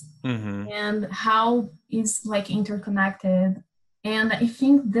supports, Mm-hmm. and how is like interconnected. And I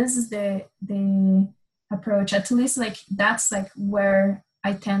think this is the approach, at least like that's like where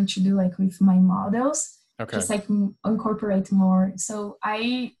I tend to do like with my models, Okay. just like incorporate more. So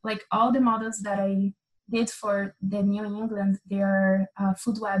I like all the models that I did for the New England, they're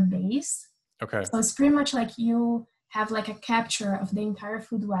food web based. Okay. So it's pretty much like you have like a capture of the entire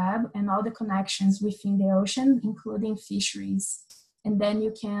food web and all the connections within the ocean, including fisheries. And then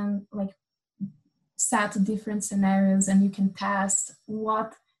you can like set different scenarios and you can test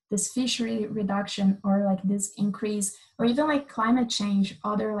what this fishery reduction or like this increase or even like climate change,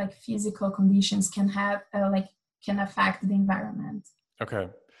 other like physical conditions can have like can affect the environment. Okay.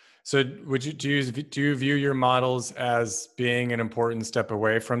 So do you view your models as being an important step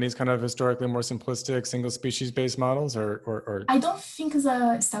away from these kind of historically more simplistic single species based models or I don't think it's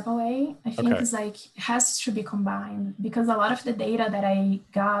a step away. I think okay. it's like it has to be combined, because a lot of the data that I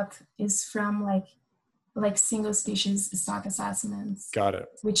got is from like single species stock assessments, Got it.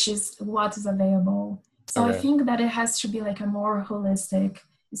 which is what is available. So I Okay. think that it has to be like a more holistic.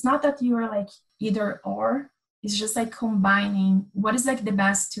 It's not that you are like either or. It's just like combining what is like the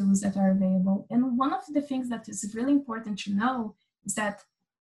best tools that are available. And one of the things that is really important to know is that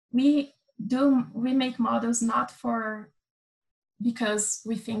we make models not for because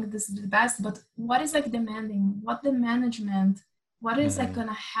we think this is the best, but what is like demanding, what the management, what is like Mm-hmm.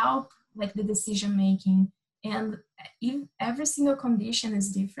 gonna help like the decision making. And if every single condition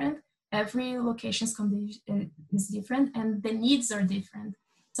is different, every location's condition is different, and the needs are different.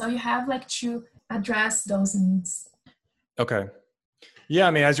 So you have like to address those needs. Okay. Yeah,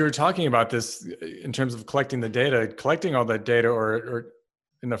 I mean, as you were talking about this, in terms of collecting the data, collecting all that data, or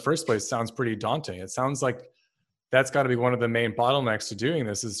in the first place, sounds pretty daunting. It sounds like that's got to be one of the main bottlenecks to doing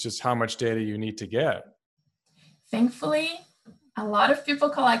this, is just how much data you need to get. Thankfully, a lot of people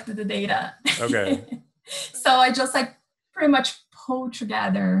collected the data. Okay. So I just like pretty much pulled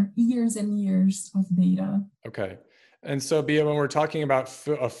together years and years of data. Okay. And so, Bia, when we're talking about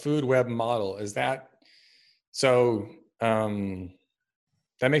a food web model, is that so?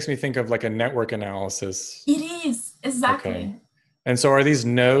 That makes me think of like a network analysis. It is, Okay. exactly. And so, are these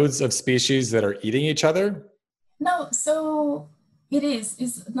nodes of species that are eating each other? No, so it is.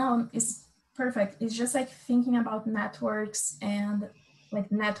 It's perfect. It's just like thinking about networks and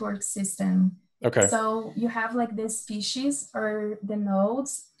like network system. Okay. So you have like the species or the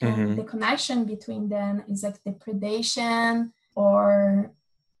nodes, and Mm-hmm. the connection between them is like the predation, or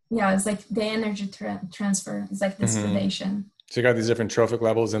yeah, it's like the energy transfer. It's like this Mm-hmm. predation. So you got these different trophic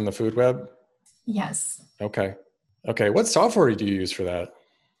levels in the food web? Yes. Okay. Okay. What software do you use for that?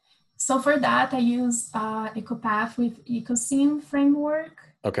 So for that, I use EcoPath with Ecosym framework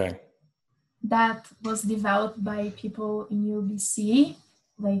Okay. that was developed by people in UBC,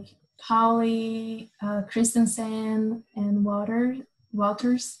 like Pauli, Christensen, and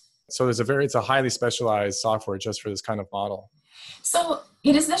Walters. So it's a highly specialized software just for this kind of model. So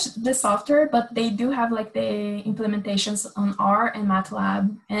it is the software, but they do have like the implementations on R and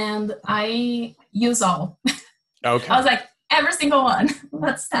MATLAB, and I use all. Okay. I was like, every single one.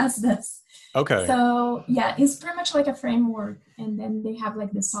 Let's test this. Okay. So yeah, it's pretty much like a framework, and then they have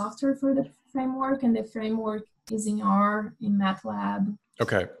like the software for the framework, and the framework is in R in MATLAB.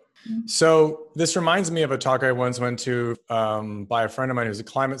 Okay. So this reminds me of a talk I once went to by a friend of mine who's a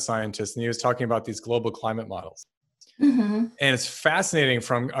climate scientist, and he was talking about these global climate models. Mm-hmm. And it's fascinating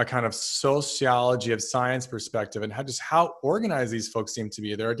from a kind of sociology of science perspective, and how organized these folks seem to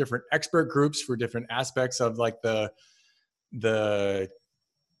be. There are different expert groups for different aspects of like the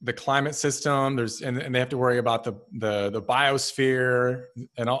climate system. And they have to worry about the biosphere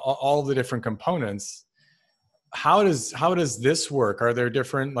and all the different components. How does this work? Are there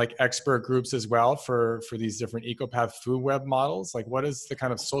different like expert groups as well for these different ecopath food web models? Like, what does the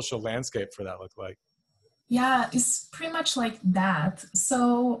kind of social landscape for that look like? Yeah, it's pretty much like that.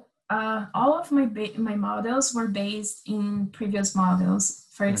 So all of my models were based in previous models.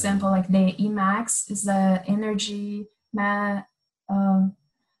 For example, like the Emacs is the energy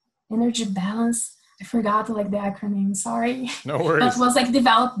balance. I forgot like the acronym. Sorry. No worries. But was like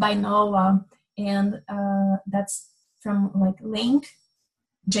developed by NOAA, and that's from like Link,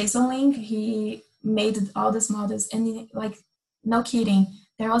 Jason Link. He made all these models, and like no kidding,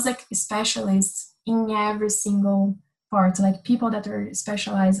 there was like specialists in every single part, like people that are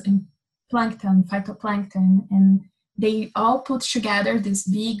specialized in plankton, phytoplankton, and they all put together this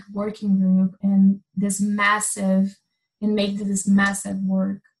big working group and made this massive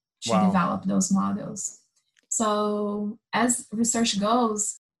work to develop those models. So as research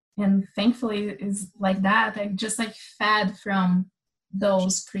goes, and thankfully is like that, I just like fed from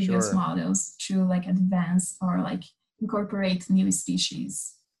those previous models to like advance or like incorporate new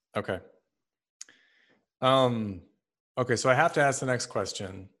species. Okay. Okay, so I have to ask the next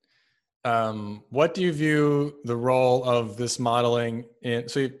question. What do you view the role of this modeling in?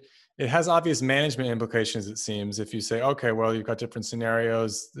 So it has obvious management implications, it seems, if you say, okay, well, you've got different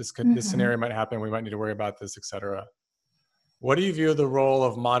scenarios. This scenario might happen. We might need to worry about this, et cetera. What do you view the role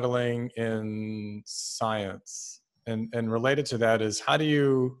of modeling in science? And related to that is how do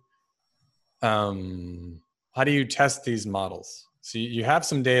you test these models? So you have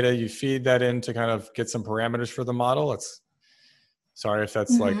some data, you feed that in to kind of get some parameters for the model. Sorry if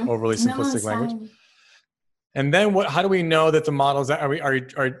that's like overly simplistic language. And then how do we know that the models, is there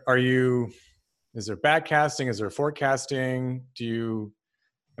backcasting? Is there forecasting?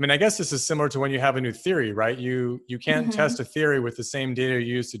 I guess this is similar to when you have a new theory, right? You can't test a theory with the same data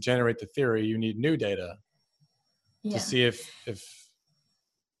you use to generate the theory. You need new data to see if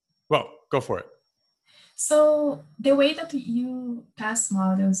well, go for it. So the way that you test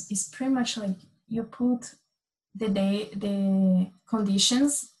models is pretty much like you put the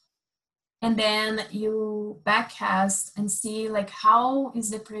conditions, and then you backcast and see like how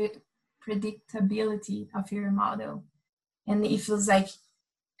is the predictability of your model, and if it's like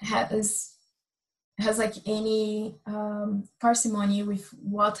has like any parsimony with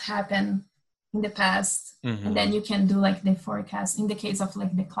what happened in the past, and then you can do like the forecast. In the case of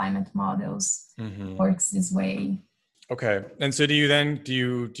like the climate models, works this way. Okay, and so do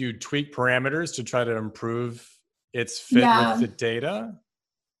you tweak parameters to try to improve its fit with the data?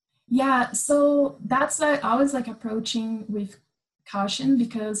 Yeah, so that's like always like approaching with caution,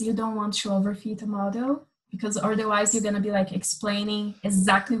 because you don't want to overfit a model, because otherwise you're gonna be like explaining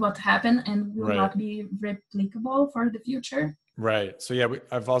exactly what happened and will not be replicable for the future. Right. So yeah,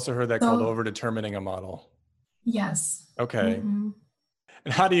 I've also heard that called over-determining a model. Yes. Okay. And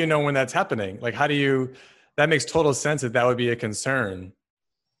how do you know when that's happening? Like, that makes total sense that would be a concern.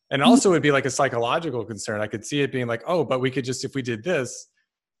 And also it would be like a psychological concern. I could see it being like, oh, but we could just, if we did this,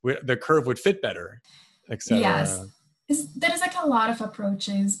 the curve would fit better, etc. Yes. There is like a lot of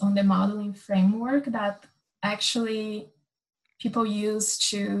approaches on the modeling framework that actually people use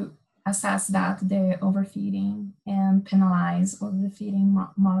to assess that the overfitting and penalize overfitting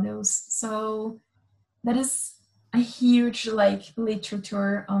models. So that is a huge like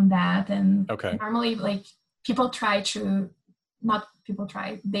literature on that, and normally like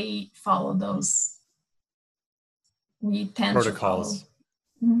they follow those. We tend protocols. To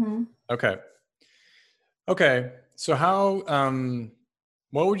follow. Okay. So how?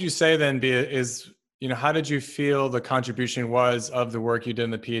 What would you say then? How did you feel the contribution was of the work you did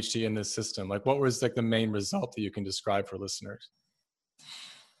in the PhD in this system? Like, what was like the main result that you can describe for listeners?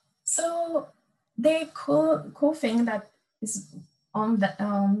 So the cool thing that is on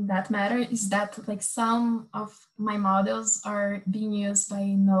that matter is that like some of my models are being used by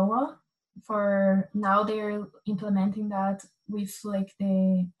NOAA for now. They're implementing that with like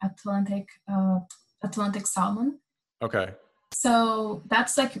the Atlantic salmon. Okay. So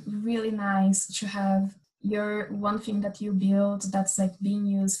that's like really nice to have your one thing that you build that's like being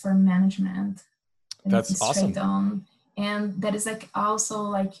used for management. That's awesome. And that is like also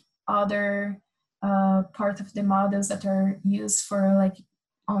like other part of the models that are used for like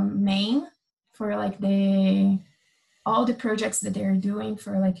on Maine for like all the projects that they're doing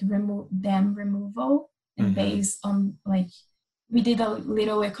for like dam removal, and based on like we did a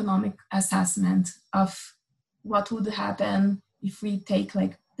little economic assessment of what would happen if we take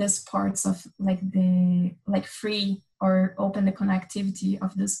like these parts of like the like free or open the connectivity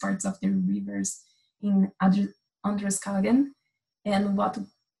of these parts of the rivers in Androscoggin, and what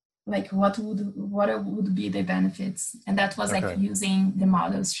would be the benefits, and that was like using the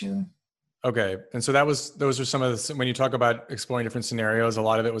models too. Okay. And so those are some of the, when you talk about exploring different scenarios, a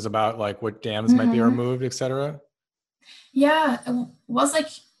lot of it was about like what dams might be removed, et cetera. Yeah, it was like,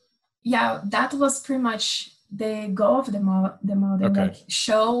 yeah, that was pretty much the goal of the model. Like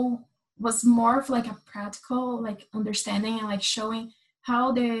was more of like a practical like understanding and like showing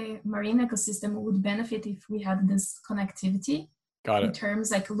how the marine ecosystem would benefit if we had this connectivity. Got it. In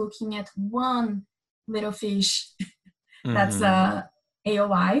terms like looking at one little fish that's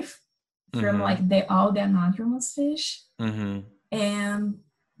alive from like all the anadromous fish. And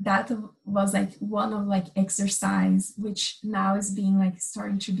that was like one of like exercise, which now is being like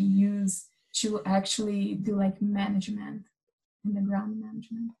starting to be used to actually do like management in the ground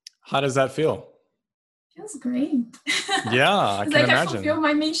management. How does that feel? Feels great. Yeah, I can imagine. I fulfill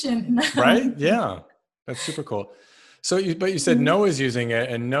my mission. Right? Yeah, that's super cool. So, but you said NOAA's using it,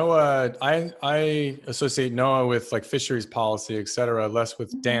 and NOAA, I associate NOAA with like fisheries policy, et cetera, less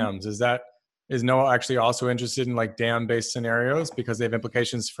with dams. Is NOAA actually also interested in like dam-based scenarios because they have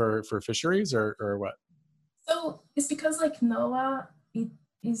implications for fisheries, or what? So it's because like NOAA, it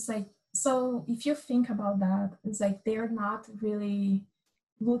is like, so if you think about that, it's like they're not really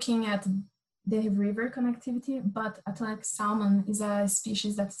looking at the river connectivity, but Atlantic salmon is a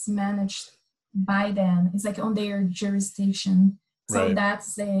species that's managed by them. It's like on their jurisdiction. So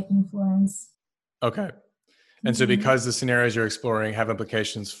that's the influence. Okay. And so because the scenarios you're exploring have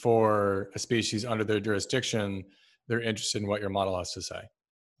implications for a species under their jurisdiction, they're interested in what your model has to say.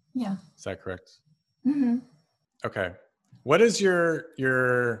 Yeah. Is that correct? Okay. What is your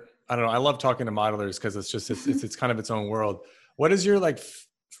I don't know, I love talking to modelers because it's kind of its own world. What is your like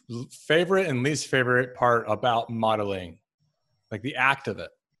favorite and least favorite part about modeling? Like the act of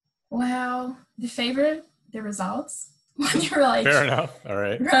it? Well, the favorite, the results. When you're like, fair enough. All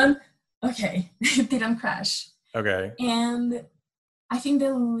right. Run. Okay. It didn't crash. Okay. And I think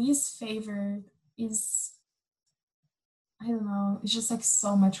the least favorite is, I don't know, it's just like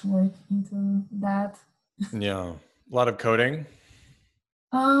so much work into that. Yeah. A lot of coding.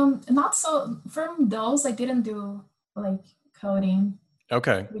 Not so, from those, I didn't do like coding.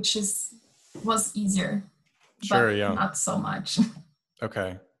 Okay. Which was easier. Sure, but yeah. Not so much.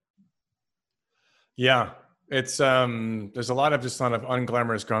 Okay. Yeah. It's there's a lot of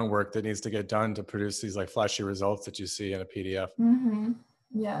unglamorous grunt work that needs to get done to produce these like flashy results that you see in a PDF.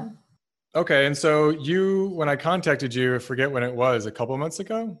 Yeah. Okay. And so when I contacted you, I forget when it was, a couple months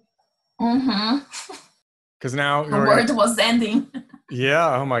ago? Because now the word was ending.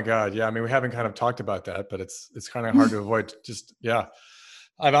 Yeah. Oh my God. Yeah. I mean, we haven't kind of talked about that, but it's kind of hard to avoid. Just, yeah.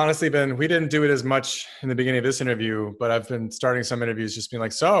 I've honestly we didn't do it as much in the beginning of this interview, but I've been starting some interviews just being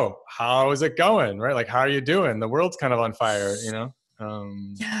like, so how is it going? Right? Like, how are you doing? The world's kind of on fire, you know?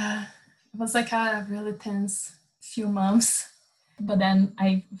 Yeah, it was like a really tense few months, but then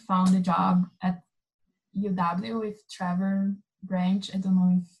I found a job at UW with Trevor Branch. I don't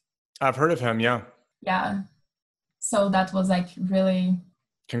know if I've heard of him. Yeah. Yeah. So that was like really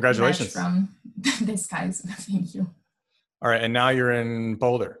congratulations from the skies. Thank you. All right. And now you're in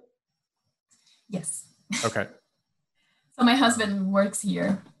Boulder. Yes. Okay. So my husband works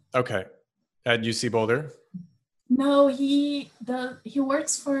here. Okay. At UC Boulder? No, he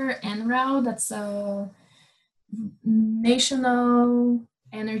works for NREL. That's a National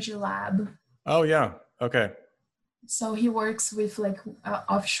Energy Lab. Oh yeah. Okay. So he works with like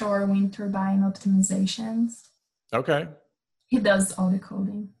offshore wind turbine optimizations. Okay. He does all the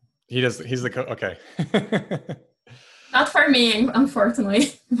coding. He's the okay. Not for me,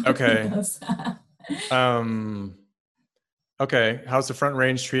 unfortunately. Okay. Okay. How's the Front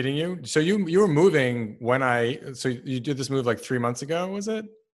Range treating you? So you were moving so you did this move like 3 months ago, was it?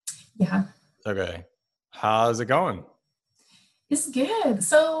 Yeah. Okay. How's it going? It's good.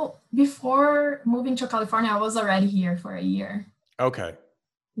 So before moving to California, I was already here for a year. Okay.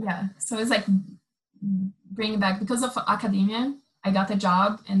 Yeah. So it's like bringing back because of academia. I got a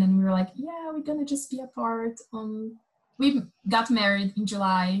job and then we were like, yeah, we're going to just be apart. We got married in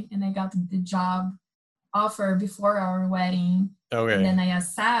July and I got the job offer before our wedding. Okay. And then I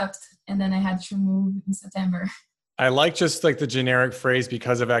accept and then I had to move in September. I like just like the generic phrase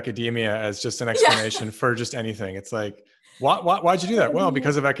because of academia as just an explanation for just anything. It's like, Why'd you do that? Well,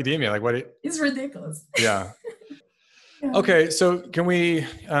 because of academia. Like what? It's ridiculous. Yeah. Yeah. Okay. So can we,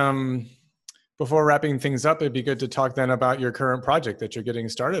 before wrapping things up, it'd be good to talk then about your current project that you're getting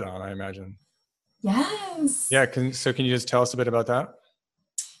started on, I imagine. Yes. Yeah. Can you just tell us a bit about that?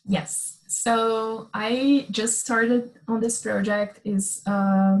 Yes. So I just started on this project. Is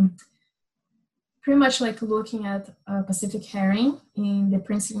pretty much like looking at Pacific herring in the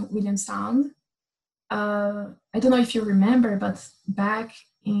Prince William Sound. I don't know if you remember, but back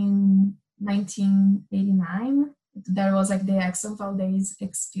in 1989, there was like the Exxon Valdez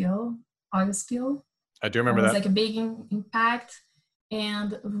oil spill. I do remember that. It was like a big impact.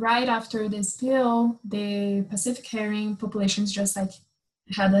 And right after the spill, the Pacific herring populations just like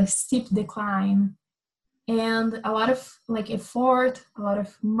had a steep decline. And a lot of like effort, a lot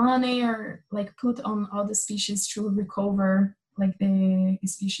of money are like put on all the species to recover like the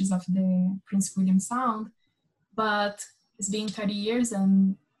species of the Prince William Sound. But it's been 30 years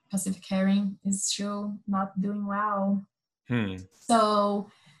and Pacific herring is still not doing well. So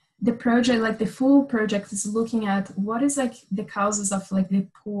the project, like the full project, is looking at what is like the causes of like the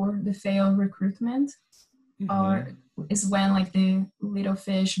failed recruitment, or is when like the little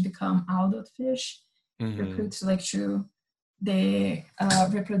fish become adult fish, recruits like to the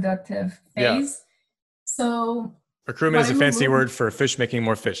reproductive phase. Yeah. So recruitment is a fancy word for fish making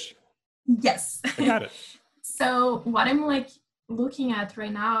more fish. Yes. I got it. So what I'm like looking at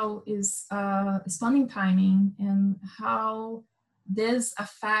right now is spawning timing and how this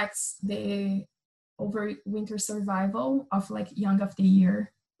affects the overwinter survival of like young of the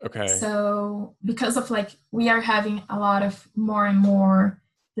year. Okay. So because of like we are having a lot of more and more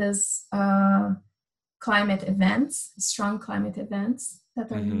this climate events, strong climate events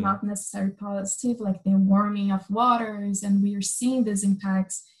that are not necessarily positive, like the warming of waters, and we are seeing these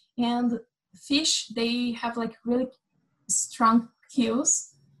impacts. And fish, they have like really strong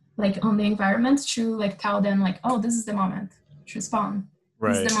cues like on the environment to like tell them like, oh, this is the moment to spawn.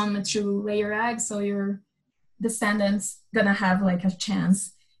 Right. This is the moment to lay your eggs, so your descendants gonna have like a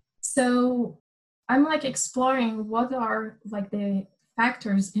chance. So I'm like exploring what are like the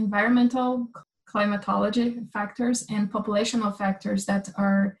factors, environmental, climatology factors, and populational factors that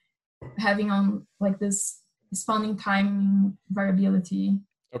are having on like this spawning time variability.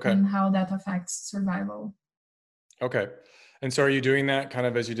 Okay. And how that affects survival. Okay. And so are you doing that kind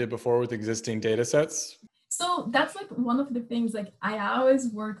of as you did before with existing data sets? So that's like one of the things, like I always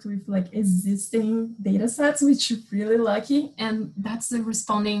worked with like existing data sets, which is really lucky. And that's the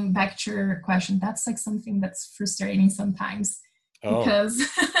responding back to your question. That's like something that's frustrating sometimes because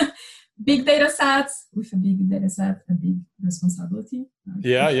big data sets, with a big data set, a big responsibility.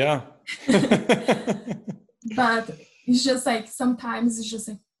 Yeah. But it's just like sometimes it's just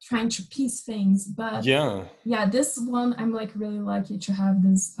like trying to piece things. But yeah, this one I'm like really lucky to have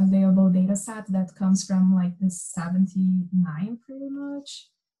this available data set that comes from like this 79 pretty much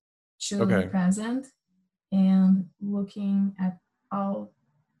to the present, and looking at all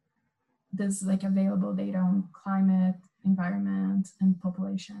this like available data on climate, environment, and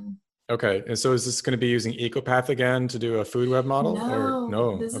population. Okay, and so is this going to be using EcoPath again to do a food web model?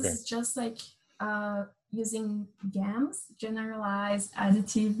 No, this is just like using GAMS, generalized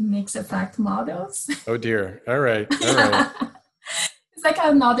additive mixed effect models. Oh dear. All right. It's like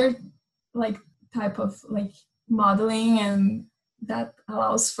another like type of like modeling, and that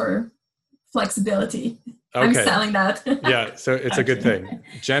allows for flexibility. Okay. I'm selling that. Yeah, so it's a good thing.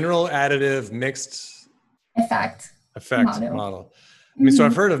 General additive mixed effect model. I mean, so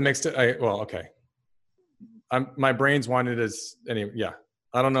I've heard of mixed. My brain's wanted as anyway. Yeah,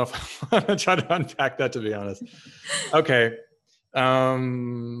 I don't know if I'm gonna try to unpack that, to be honest. Okay.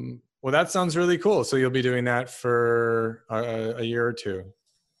 Well, that sounds really cool. So you'll be doing that for a year or two.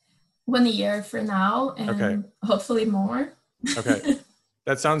 1 year for now, and hopefully more. Okay.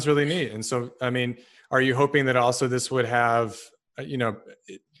 That sounds really neat. And so, I mean, are you hoping that also this would have,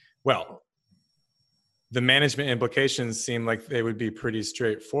 the management implications seem like they would be pretty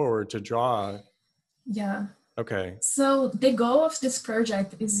straightforward to draw. Yeah. Okay. So the goal of this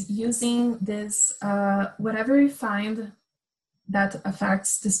project is using this, whatever we find that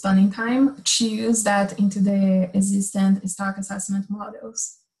affects the spawning time, to use that into the existing stock assessment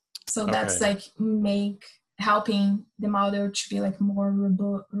models. So that's like helping the model to be like more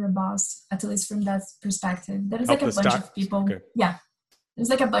robust, at least from that perspective. There is like a bunch of people. Okay. Yeah. There's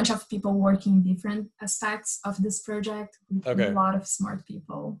like a bunch of people working different aspects of this project with a lot of smart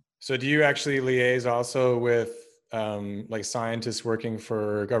people. So do you actually liaise also with like scientists working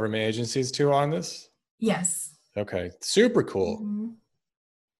for government agencies too on this? Yes. Okay. Super cool.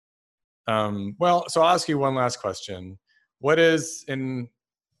 Mm-hmm. Well, so I'll ask you one last question. What is,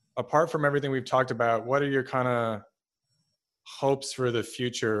 apart from everything we've talked about, what are your kind of hopes for the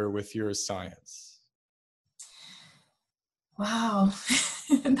future with your science? Wow,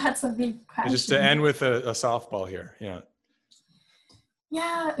 that's a big question. Just to end with a softball here.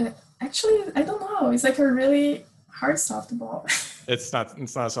 Yeah, actually, I don't know. It's like a really hard softball. It's not a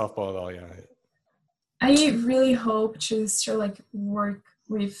softball at all. Yeah. I really hope to still like work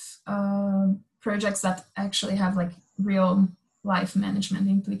with projects that actually have like real life management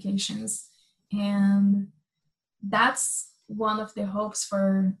implications, and that's one of the hopes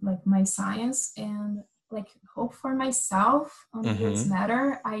for like my science and like hope for myself on this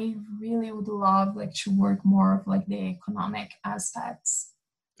matter. I really would love like to work more of like the economic aspects.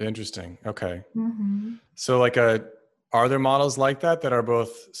 Interesting. Okay. So like are there models like that are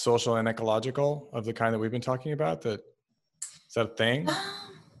both social and ecological of the kind that we've been talking about? Is that a thing?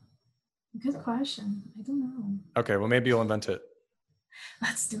 Good question. I don't know. Okay, well maybe you'll invent it.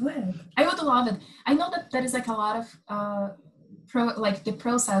 Let's do it. I would love it. I know that there is like a lot of the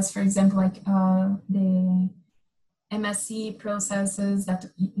process, for example, like the MSc processes that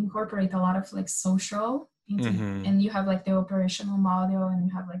incorporate a lot of like social into, and you have like the operational model and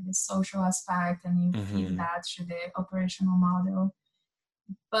you have like the social aspect and you feed that to the operational model.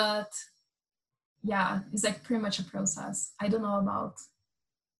 But yeah, it's like pretty much a process. I don't know about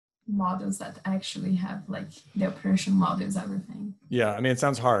models that actually have like the operational models, everything. Yeah, I mean, it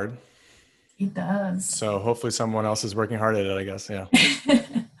sounds hard. It does. So hopefully someone else is working hard at it, I guess. Yeah.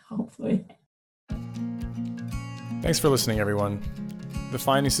 Hopefully. Thanks for listening, everyone. The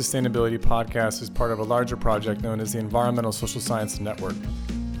Finding Sustainability podcast is part of a larger project known as the Environmental Social Science Network.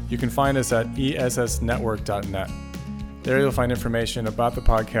 You can find us at essnetwork.net. There you'll find information about the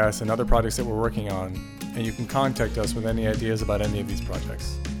podcast and other projects that we're working on, and you can contact us with any ideas about any of these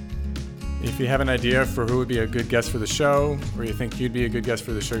projects. If you have an idea for who would be a good guest for the show, or you think you'd be a good guest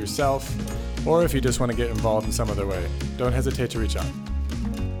for the show yourself, or if you just want to get involved in some other way, don't hesitate to reach out.